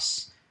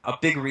stops. A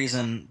big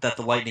reason that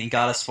the Lightning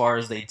got as far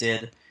as they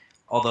did.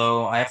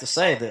 Although I have to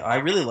say that I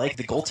really like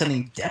the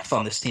goaltending depth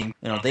on this team.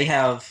 They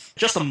have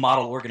just a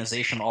model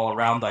organization all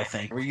around, I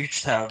think, where you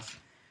just have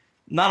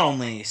not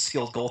only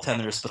skilled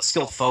goaltenders, but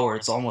skilled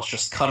forwards almost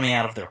just coming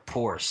out of their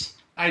pores.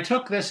 I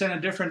took this in a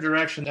different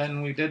direction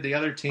than we did the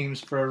other teams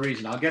for a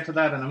reason. I'll get to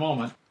that in a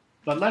moment.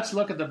 But let's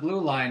look at the blue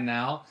line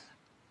now.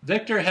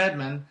 Victor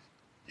Hedman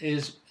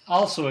is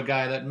also a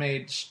guy that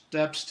made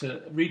steps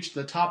to reach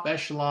the top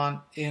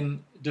echelon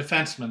in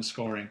defenseman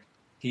scoring.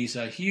 He's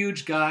a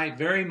huge guy,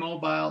 very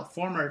mobile,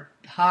 former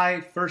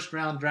high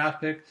first-round draft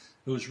pick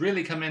who's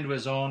really come into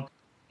his own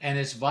and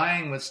is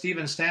vying with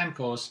Steven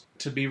Stamkos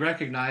to be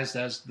recognized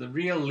as the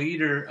real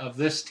leader of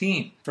this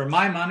team. For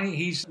my money,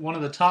 he's one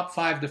of the top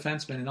 5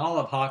 defensemen in all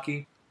of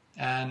hockey,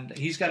 and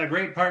he's got a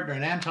great partner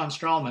in Anton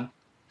Stralman.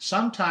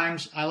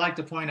 Sometimes, I like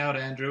to point out,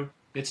 Andrew,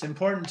 it's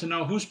important to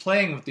know who's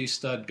playing with these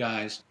stud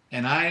guys.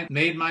 And I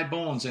made my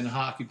bones in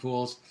hockey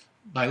pools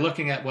by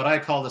looking at what I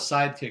call the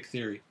sidekick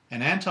theory.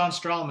 And Anton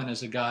Stralman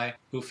is a guy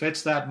who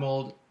fits that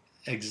mold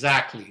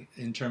exactly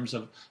in terms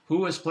of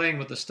who is playing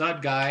with the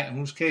stud guy and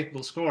who's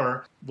capable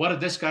scorer. What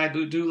did this guy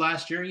do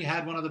last year? He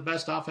had one of the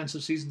best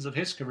offensive seasons of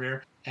his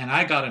career, and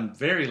I got him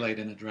very late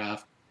in the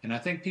draft. And I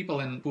think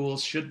people in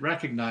pools should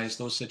recognize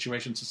those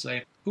situations and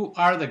say, who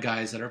are the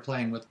guys that are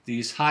playing with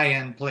these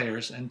high-end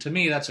players? And to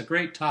me, that's a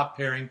great top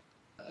pairing.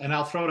 And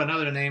I'll throw out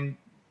another name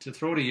to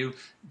throw to you,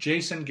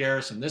 Jason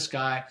Garrison. This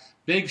guy,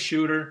 big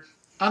shooter,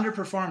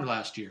 underperformed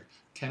last year.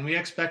 Can we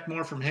expect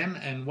more from him?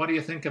 And what do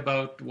you think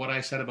about what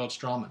I said about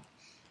Stralman?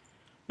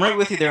 I'm right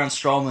with you there on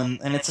Stralman,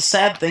 and it's a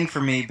sad thing for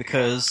me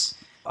because,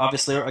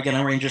 obviously, again,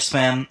 I'm a Rangers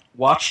fan,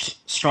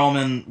 watched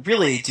Stralman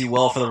really do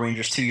well for the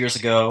Rangers 2 years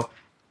ago.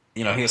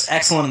 He was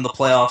excellent in the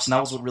playoffs, and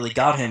that was what really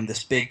got him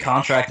this big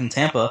contract in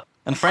Tampa.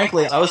 And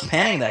frankly, I was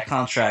panning that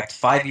contract,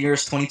 5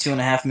 years,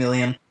 $22.5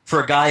 million,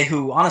 for a guy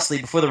who, honestly,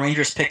 before the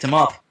Rangers picked him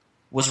up,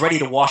 was ready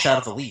to wash out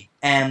of the league.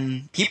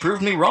 And he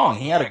proved me wrong.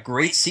 He had a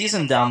great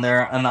season down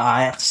there, and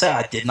I have to say,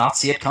 I did not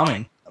see it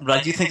coming. But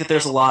I do think that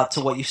there's a lot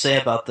to what you say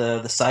about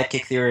the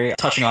sidekick theory.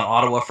 Touching on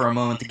Ottawa for a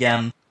moment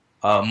again,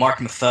 Mark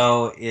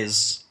Matheau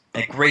is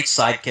a great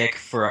sidekick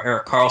for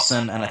Erik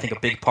Karlsson, and I think a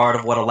big part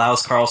of what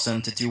allows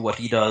Karlsson to do what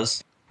he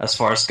does as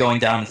far as going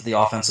down into the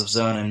offensive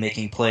zone and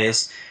making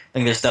plays. I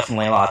think there's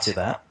definitely a lot to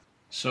that.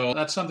 So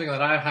that's something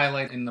that I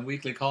highlight in the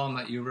weekly column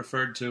that you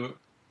referred to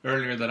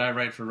earlier that I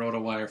write for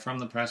RotoWire from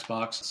the press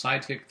box.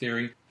 Sidekick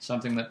theory,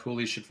 something that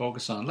Pooley should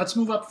focus on. Let's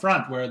move up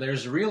front where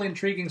there's a real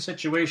intriguing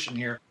situation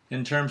here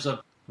in terms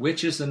of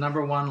which is the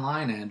number one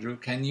line, Andrew.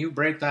 Can you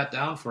break that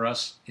down for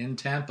us in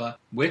Tampa?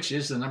 Which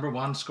is the number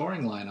one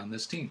scoring line on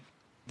this team?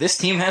 This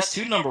team has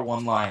two number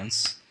one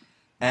lines.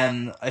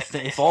 And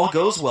if all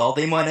goes well,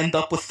 they might end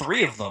up with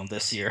three of them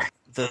this year.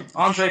 The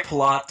Andre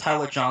Palat,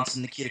 Tyler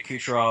Johnson, Nikita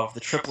Kucherov, the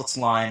triplets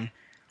line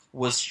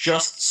was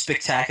just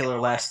spectacular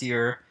last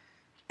year.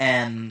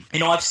 And,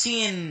 I've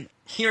seen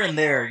here and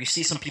there, you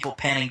see some people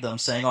panning them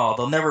saying,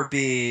 they'll never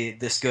be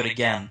this good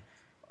again.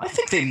 I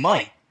think they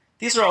might.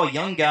 These are all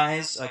young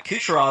guys.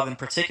 Kucherov, in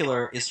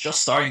particular, is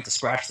just starting to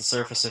scratch the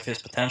surface of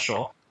his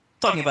potential.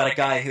 Talking about a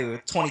guy who,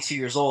 at 22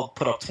 years old,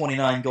 put up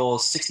 29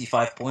 goals,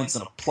 65 points,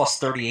 and a plus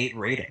 38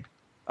 rating.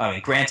 I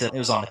mean, granted, it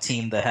was on a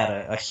team that had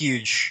a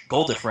huge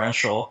goal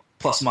differential,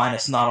 plus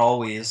minus not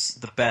always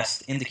the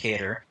best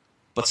indicator.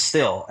 But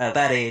still, at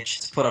that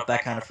age, to put up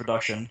that kind of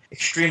production,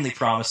 extremely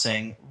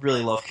promising.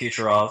 Really love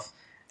Kucherov.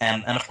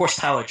 And of course,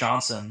 Tyler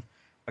Johnson,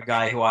 a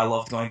guy who I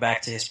loved going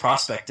back to his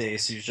prospect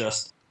days, who's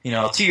just,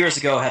 2 years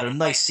ago had a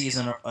nice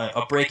season,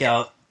 a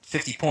breakout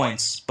 50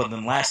 points, but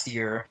then last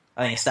year,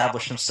 I think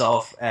established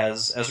himself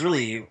as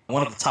really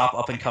one of the top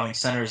up-and-coming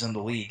centers in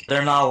the league.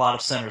 There are not a lot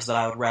of centers that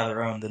I would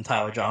rather own than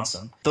Tyler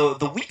Johnson.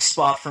 The weak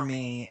spot for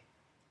me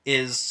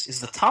is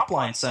the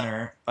top-line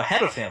center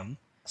ahead of him,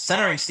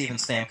 centering Steven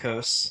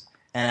Stamkos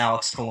and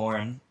Alex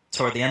Killorn,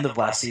 toward the end of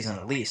last season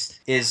at least,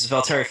 is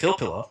Valtteri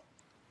Filppula.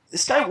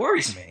 This guy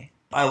worries me.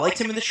 I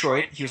liked him in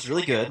Detroit. He was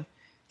really good.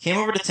 Came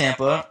over to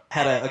Tampa,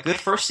 had a good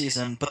first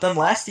season, but then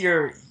last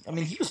year,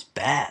 he was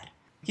bad.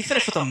 He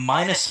finished with a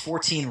minus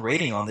 14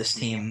 rating on this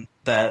team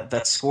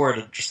that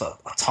scored just a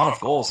ton of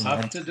goals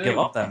and didn't give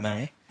up that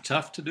many.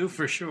 Tough to do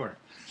for sure.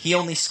 He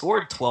only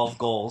scored 12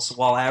 goals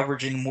while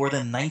averaging more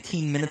than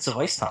 19 minutes of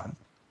ice time.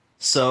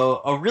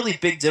 So a really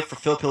big dip for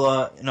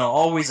Filppula,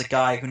 always a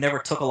guy who never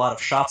took a lot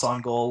of shots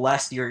on goal.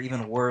 Last year,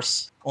 even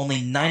worse, only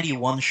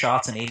 91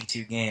 shots in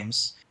 82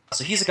 games.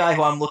 So he's a guy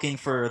who I'm looking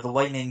for the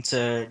Lightning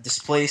to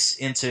displace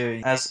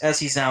into, as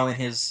he's now in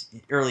his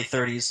early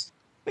 30s,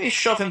 maybe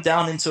shove him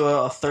down into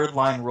a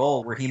third-line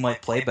role where he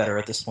might play better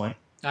at this point.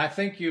 I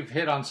think you've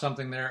hit on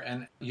something there,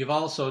 and you've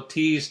also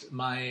teased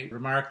my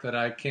remark that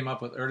I came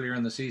up with earlier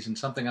in the season,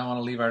 something I want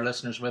to leave our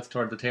listeners with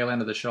toward the tail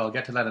end of the show. I'll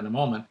get to that in a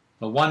moment.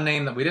 But one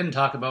name that we didn't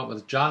talk about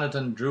was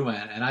Jonathan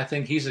Drouin, and I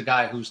think he's a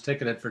guy who's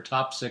ticketed for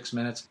top 6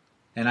 minutes,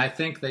 and I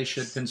think they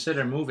should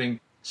consider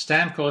moving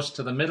Stamkos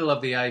to the middle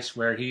of the ice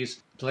where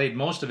he's played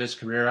most of his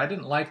career. I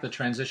didn't like the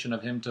transition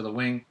of him to the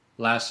wing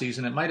last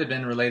season. It might have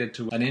been related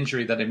to an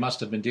injury that he must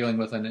have been dealing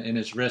with in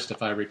his wrist,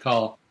 if I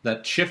recall,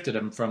 that shifted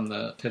him from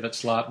the pivot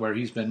slot where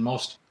he's been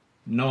most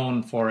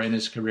known for in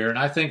his career. And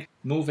I think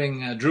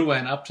moving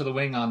Drouin up to the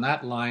wing on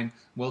that line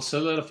will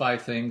solidify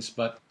things.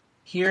 But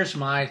here's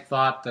my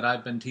thought that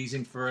I've been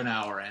teasing for an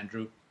hour,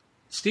 Andrew.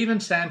 Steven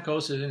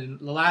Stamkos is in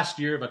the last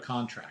year of a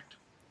contract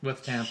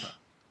with Tampa.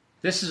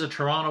 This is a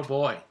Toronto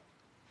boy.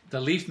 The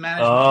Leaf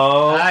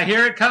management.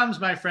 Here it comes,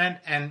 my friend.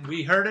 And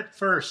we heard it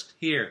first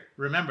here.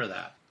 Remember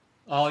that.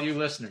 All you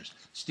listeners.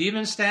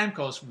 Steven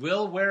Stamkos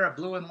will wear a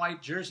blue and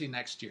white jersey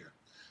next year.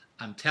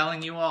 I'm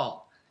telling you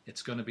all,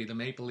 it's going to be the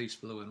Maple Leafs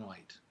blue and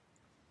white.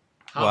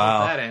 How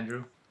about that,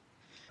 Andrew?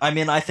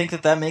 I think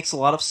that makes a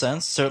lot of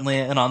sense. Certainly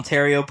an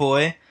Ontario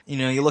boy.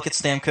 You look at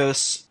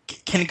Stamkos.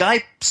 Can a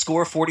guy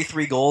score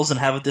 43 goals and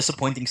have a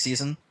disappointing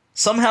season?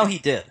 Somehow he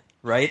did,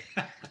 right?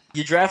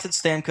 You drafted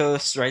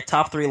Stamkos, right?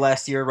 Top 3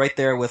 last year, right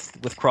there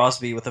with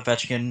Crosby, with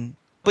Ovechkin.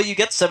 But you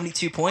get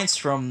 72 points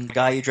from the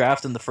guy you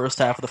draft in the first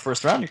half of the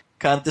first round. You're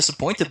kind of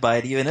disappointed by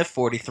it, even if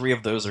 43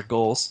 of those are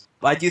goals.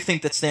 But I do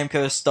think that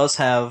Stamkos does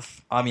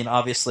have,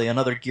 obviously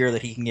another gear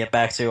that he can get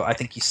back to. I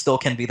think he still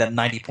can be that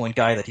 90-point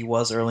guy that he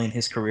was early in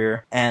his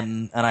career.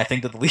 And I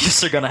think that the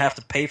Leafs are going to have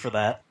to pay for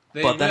that.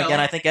 Then again,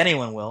 I think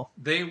anyone will.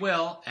 They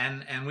will,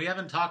 and we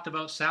haven't talked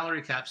about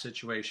salary cap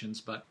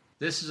situations, but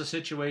this is a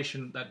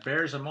situation that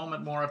bears a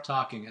moment more of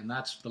talking, and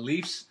that's the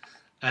Leafs.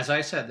 As I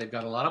said, they've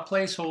got a lot of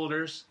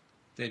placeholders.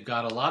 They've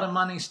got a lot of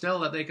money still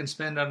that they can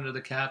spend under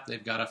the cap.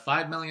 They've got a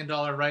 $5 million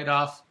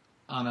write-off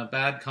on a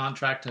bad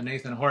contract to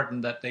Nathan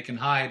Horton that they can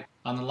hide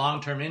on the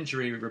long-term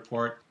injury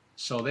report.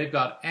 So they've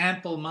got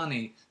ample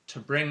money to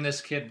bring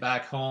this kid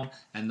back home.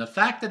 And the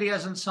fact that he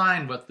hasn't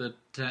signed with the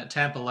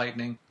Tampa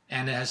Lightning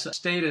and has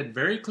stated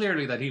very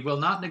clearly that he will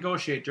not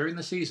negotiate during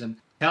the season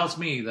tells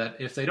me that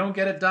if they don't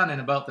get it done in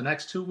about the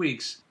next 2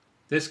 weeks,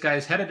 this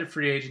guy's headed to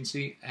free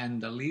agency,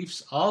 and the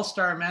Leafs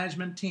all-star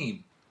management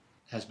team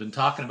has been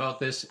talking about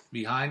this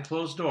behind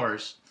closed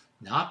doors,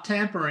 not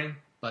tampering,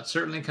 but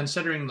certainly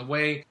considering the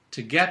way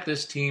to get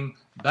this team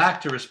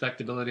back to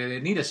respectability. They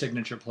need a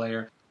signature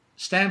player.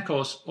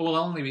 Stamkos will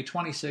only be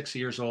 26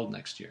 years old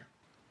next year.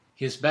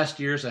 His best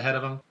years ahead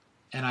of him,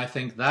 and I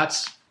think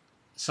that's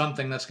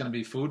something that's going to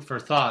be food for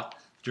thought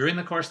during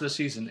the course of the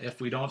season if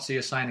we don't see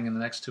a signing in the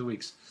next 2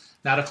 weeks.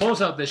 Now, to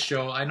close out this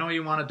show, I know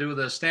you want to do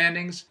the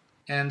standings,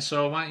 and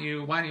so why don't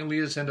you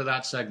lead us into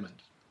that segment?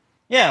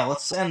 Yeah,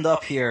 let's end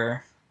up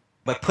here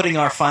by putting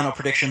our final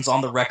predictions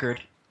on the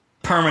record,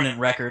 permanent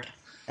record.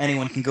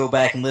 Anyone can go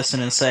back and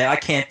listen and say, I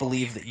can't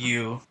believe that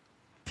you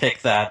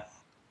picked that.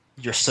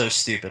 You're so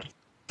stupid.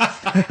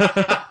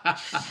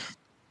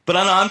 But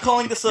I'm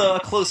calling this a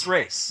close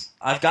race.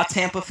 I've got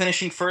Tampa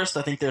finishing first.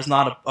 I think there's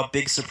not a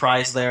big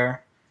surprise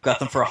there. Got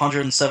them for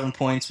 107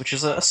 points, which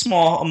is a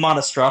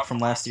modest drop from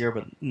last year,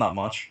 but not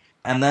much.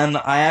 And then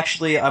I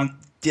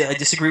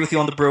disagree with you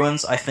on the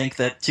Bruins. I think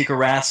that Tuukka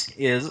Rask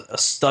is a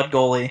stud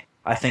goalie.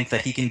 I think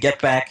that he can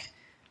get back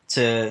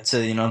to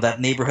that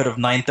neighborhood of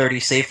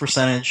 .930 save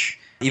percentage.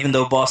 Even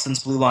though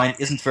Boston's blue line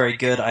isn't very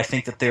good, I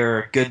think that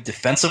they're good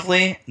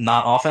defensively,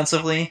 not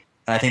offensively.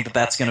 And I think that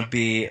that's going to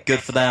be good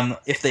for them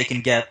if they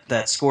can get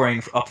that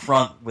scoring up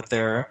front with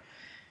their,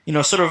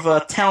 sort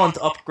of talent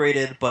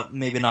upgraded, but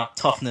maybe not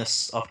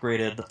toughness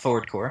upgraded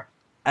forward core.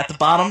 At the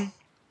bottom,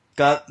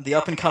 got the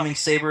up-and-coming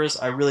Sabres.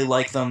 I really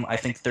like them. I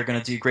think they're going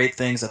to do great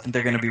things. I think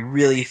they're going to be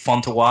really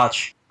fun to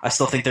watch. I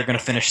still think they're going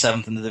to finish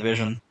 7th in the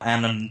division.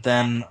 And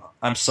then,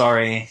 I'm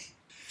sorry,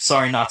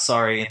 not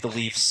sorry, the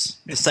Leafs,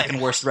 the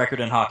second worst record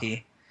in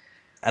hockey,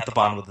 at the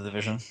bottom of the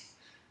division.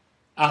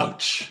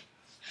 Ouch.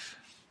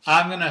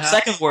 I'm going to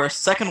have...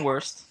 Second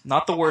worst,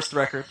 not the worst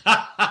record.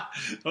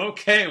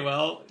 Okay,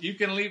 well, you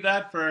can leave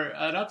that for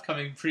an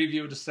upcoming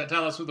preview to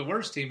tell us who the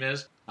worst team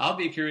is. I'll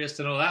be curious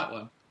to know that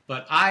one.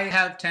 But I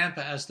have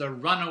Tampa as the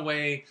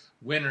runaway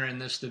winner in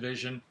this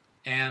division,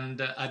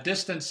 and a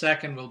distant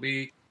second will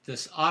be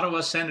this Ottawa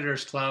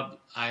Senators club.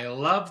 I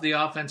love the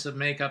offensive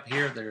makeup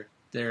here.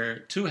 Their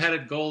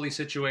two-headed goalie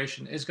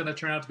situation is going to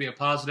turn out to be a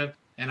positive,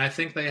 and I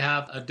think they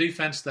have a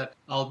defense that,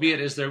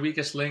 albeit is their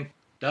weakest link,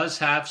 does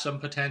have some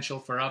potential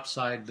for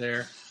upside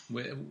there.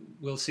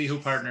 We'll see who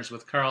partners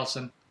with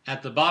Karlsson.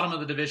 At the bottom of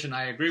the division,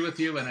 I agree with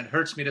you, and it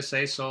hurts me to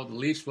say so. The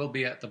Leafs will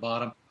be at the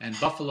bottom, and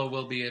Buffalo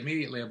will be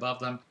immediately above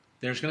them.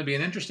 There's going to be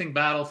an interesting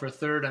battle for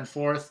third and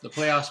fourth, the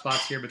playoff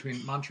spots here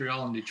between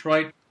Montreal and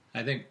Detroit.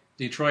 I think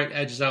Detroit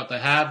edges out the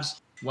Habs,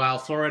 while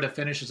Florida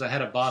finishes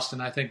ahead of Boston.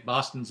 I think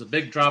Boston's a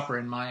big dropper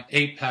in my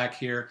 8-pack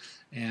here.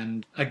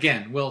 And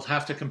again, we'll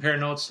have to compare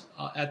notes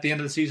at the end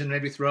of the season,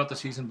 maybe throughout the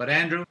season. But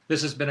Andrew,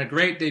 this has been a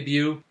great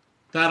debut.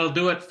 That'll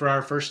do it for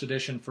our first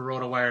edition for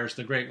RotoWire's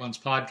The Great Ones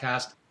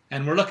podcast.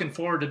 And we're looking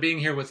forward to being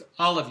here with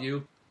all of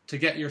you to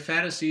get your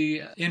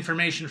fantasy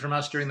information from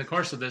us during the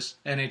course of this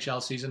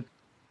NHL season.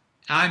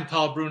 I'm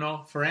Paul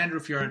Bruno. For Andrew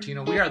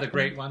Fiorentino, we are The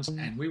Great Ones,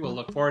 and we will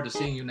look forward to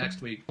seeing you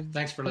next week.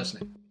 Thanks for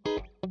listening.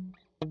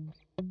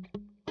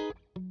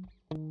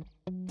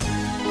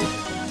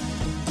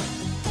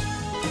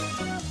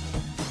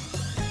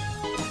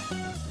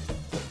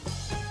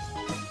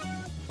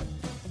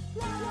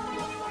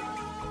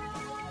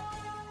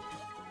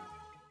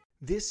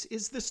 This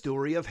is the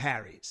story of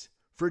Harry's.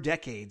 For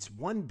decades,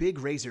 one big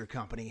razor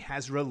company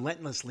has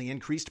relentlessly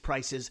increased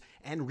prices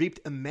and reaped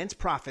immense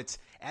profits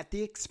at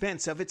the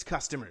expense of its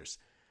customers.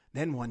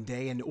 Then one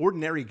day, an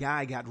ordinary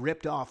guy got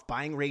ripped off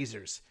buying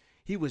razors.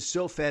 He was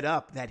so fed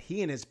up that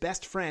he and his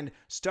best friend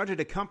started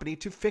a company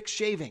to fix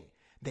shaving.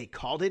 They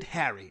called it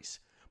Harry's.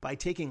 By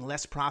taking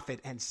less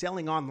profit and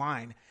selling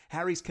online,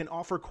 Harry's can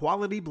offer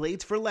quality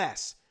blades for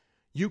less.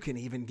 You can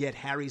even get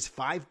Harry's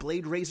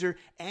 5-blade razor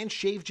and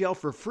shave gel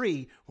for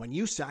free when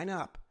you sign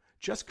up.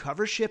 Just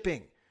cover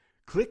shipping.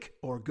 Click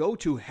or go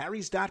to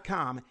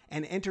harrys.com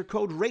and enter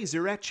code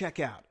RAZOR at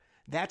checkout.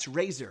 That's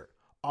RAZOR,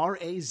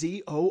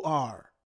 R-A-Z-O-R.